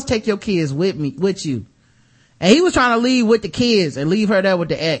my house. Take your kids with you. And he was trying to leave with the kids and leave her there with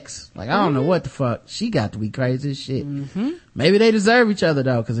the ex. Like, I don't know what the fuck. She got to be crazy as shit. Mm-hmm. Maybe they deserve each other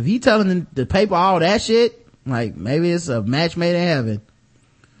though. Cause if he telling the paper all that shit, like, maybe it's a match made in heaven.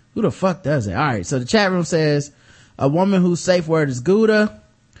 Who the fuck does it? Alright, so the chat room says, a woman whose safe word is Gouda.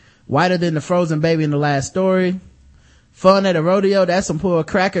 Whiter than the frozen baby in the last story. Fun at a rodeo, that's some poor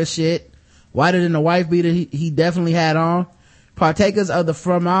cracker shit. Whiter than the wife beater he definitely had on. Partakers of the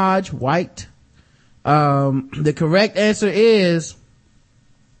fromage, white. The correct answer is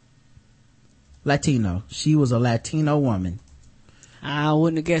Latino. She was a Latino woman. I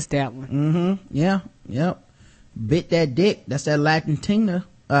wouldn't have guessed that one. Mm-hmm. Yeah. Yep. Bit that dick. That's that Latino,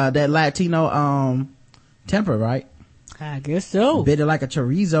 temper, right? I guess so. Bit it like a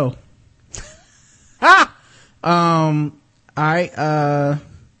chorizo. All right,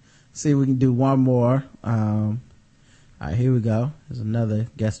 see if we can do one more. All right, here we go. There's another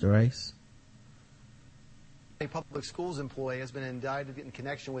guess the race. A public schools employee has been indicted in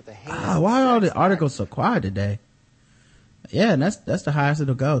connection with the heinous why are all the articles so quiet today? Yeah, and that's the highest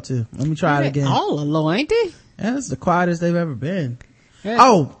it'll go too. Let me try it again. All low, ain't they? Yeah, it's the quietest they've ever been. Yeah.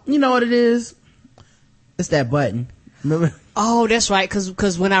 Oh, you know what it is? It's that button. Remember? Oh, that's right.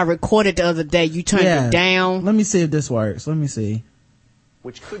 Cause when I recorded the other day, you turned it down. Let me see if this works. Let me see.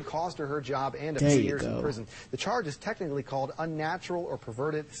 Which could cost her job and a few years in prison. The charge is technically called unnatural or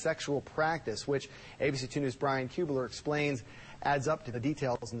perverted sexual practice, which ABC 2 News' Brian Kubler explains adds up to the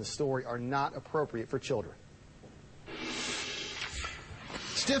details in the story are not appropriate for children.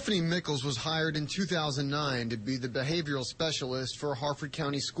 Stephanie Mickles was hired in 2009 to be the behavioral specialist for Harford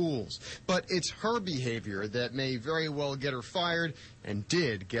County Schools. But it's her behavior that may very well get her fired and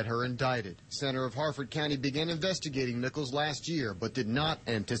did get her indicted. Center of Harford County began investigating Mickles last year, but did not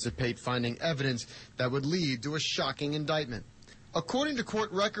anticipate finding evidence that would lead to a shocking indictment. According to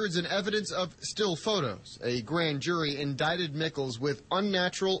court records and evidence of still photos, a grand jury indicted Mickles with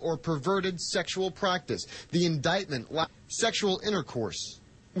unnatural or perverted sexual practice. The indictment, sexual intercourse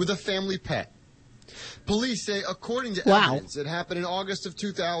with a family pet. Police say, according to evidence, it happened in August of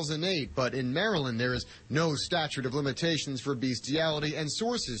 2008, but in Maryland there is no statute of limitations for bestiality, and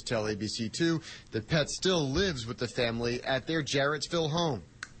sources tell ABC2 the pet still lives with the family at their Jarrettsville home.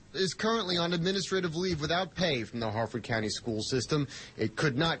 is currently on administrative leave without pay from the Harford County school system. It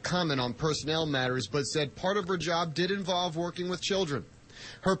could not comment on personnel matters, but said part of her job did involve working with children.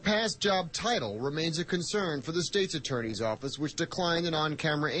 Her past job title remains a concern for the state's attorney's office, which declined an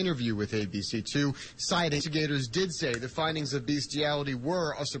on-camera interview with ABC2, citing investigators did say the findings of bestiality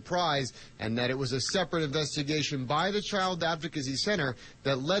were a surprise and that it was a separate investigation by the Child Advocacy Center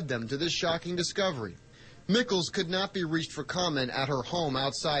that led them to this shocking discovery. Mickles could not be reached for comment at her home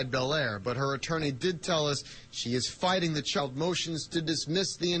outside Bel Air, but her attorney did tell us she is fighting the child motions to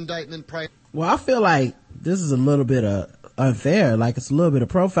dismiss the indictment. Well, I feel like this is a little bit unfair. Like, it's a little bit of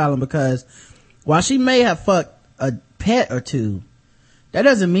profiling, because while she may have fucked a pet or two, that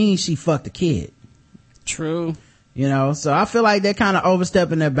doesn't mean she fucked a kid. True. You know, so I feel like they're kind of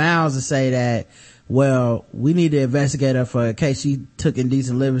overstepping their bounds to say that, well, we need to investigate her for in case she took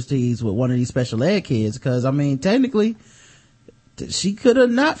indecent liberties with one of these special ed kids. Because, I mean, technically, she could have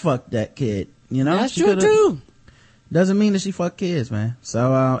not fucked that kid. You know? That's she true, too. Doesn't mean that she fucked kids, man.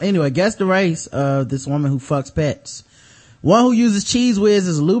 So, anyway, guess the race of this woman who fucks pets. One who uses Cheese Whiz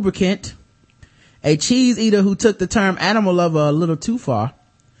as a lubricant. A cheese eater who took the term animal lover a little too far.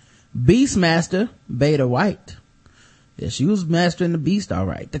 Beastmaster, Beta White. Yeah, she was mastering the beast, all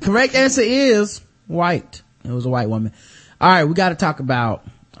right. The correct answer is white. It was a white woman. All right, we got to talk about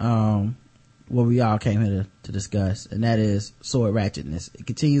what we all came here to discuss, and that is sword ratchetness. It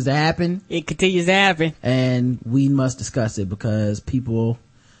continues to happen. And we must discuss it because people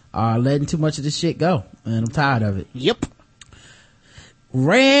are letting too much of this shit go, and I'm tired of it. Yep.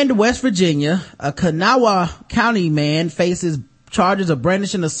 Rand, West Virginia, a Kanawha County man faces charges of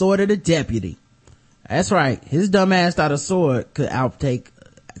brandishing a sword at a deputy. That's right. His dumb ass thought a sword could outdo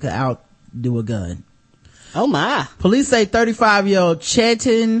a gun. Oh my. Police say 35-year-old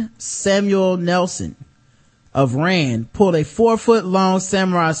Chetan Samuel Nelson of Rand pulled a 4-foot-long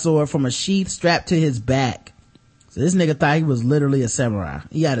samurai sword from a sheath strapped to his back. So this nigga thought he was literally a samurai.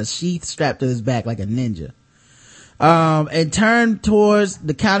 He had a sheath strapped to his back like a ninja. And turned towards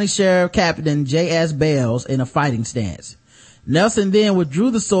the county sheriff captain J.S. Bales in a fighting stance. Nelson then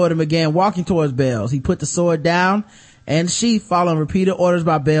withdrew the sword and began walking towards Bales. He put the sword down and sheath following repeated orders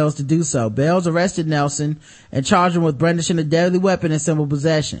by Bales to do so. Bales arrested Nelson and charged him with brandishing a deadly weapon in simple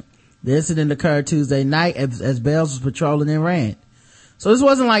possession. The incident occurred Tuesday night as Bales was patrolling in Rand. So this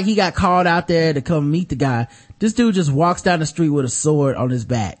wasn't like he got called out there to come meet the guy. This dude just walks down the street with a sword on his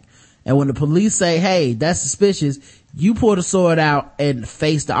back. And when the police say, hey, that's suspicious, you pull the sword out and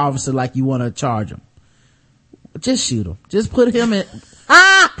face the officer like you want to charge him. Just shoot him. Just put him in.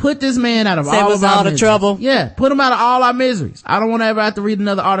 Put this man out of all of our the trouble. Yeah, put him out of all our miseries. I don't want to ever have to read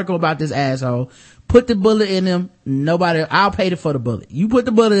another article about this asshole. Put the bullet in him. I'll pay for the bullet. You put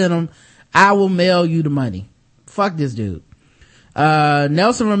the bullet in him, I will mail you the money. Fuck this dude.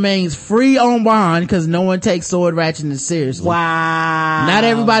 Nelson remains free on bond because no one takes sword ratcheting seriously. Wow. Not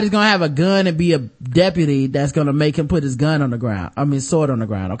everybody's gonna have a gun and be a deputy that's gonna make him put his sword on the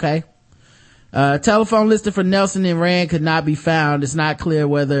ground, okay? Telephone listed for Nelson in Rand could not be found. It's not clear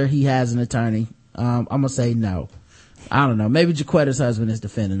whether he has an attorney. I'm gonna say no. I don't know. Maybe Jaquetta's husband is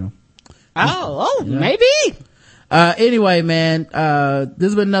defending him. Oh, you know? Maybe. Anyway, man, this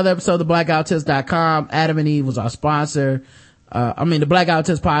has been another episode of theblackouttips.com. Adam and Eve was our sponsor. The Blackout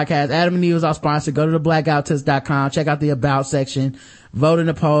Tips podcast. Adam and Eve was our sponsor. Go to theblackouttips.com. Check out the about section. Vote in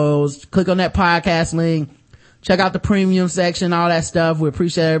the polls. Click on that podcast link. Check out the premium section, all that stuff. We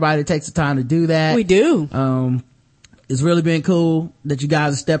appreciate everybody that takes the time to do that. We do. It's really been cool that you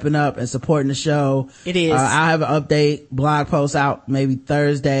guys are stepping up and supporting the show. It is. I'll have an update blog post out maybe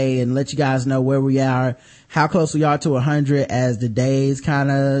Thursday and let you guys know where we are, how close we are to 100 as the days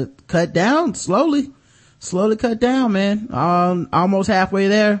kind of cut down slowly cut down, man. Almost halfway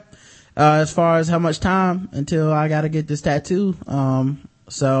there, as far as how much time until I gotta get this tattoo.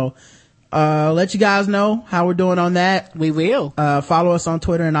 Let you guys know how we're doing on that. We will. Follow us on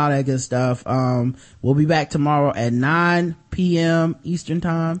Twitter and all that good stuff. We'll be back tomorrow at 9 p.m. Eastern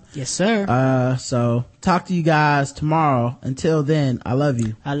time. Yes, sir. So talk to you guys tomorrow. Until then, I love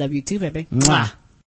you. I love you too, baby. Mwah.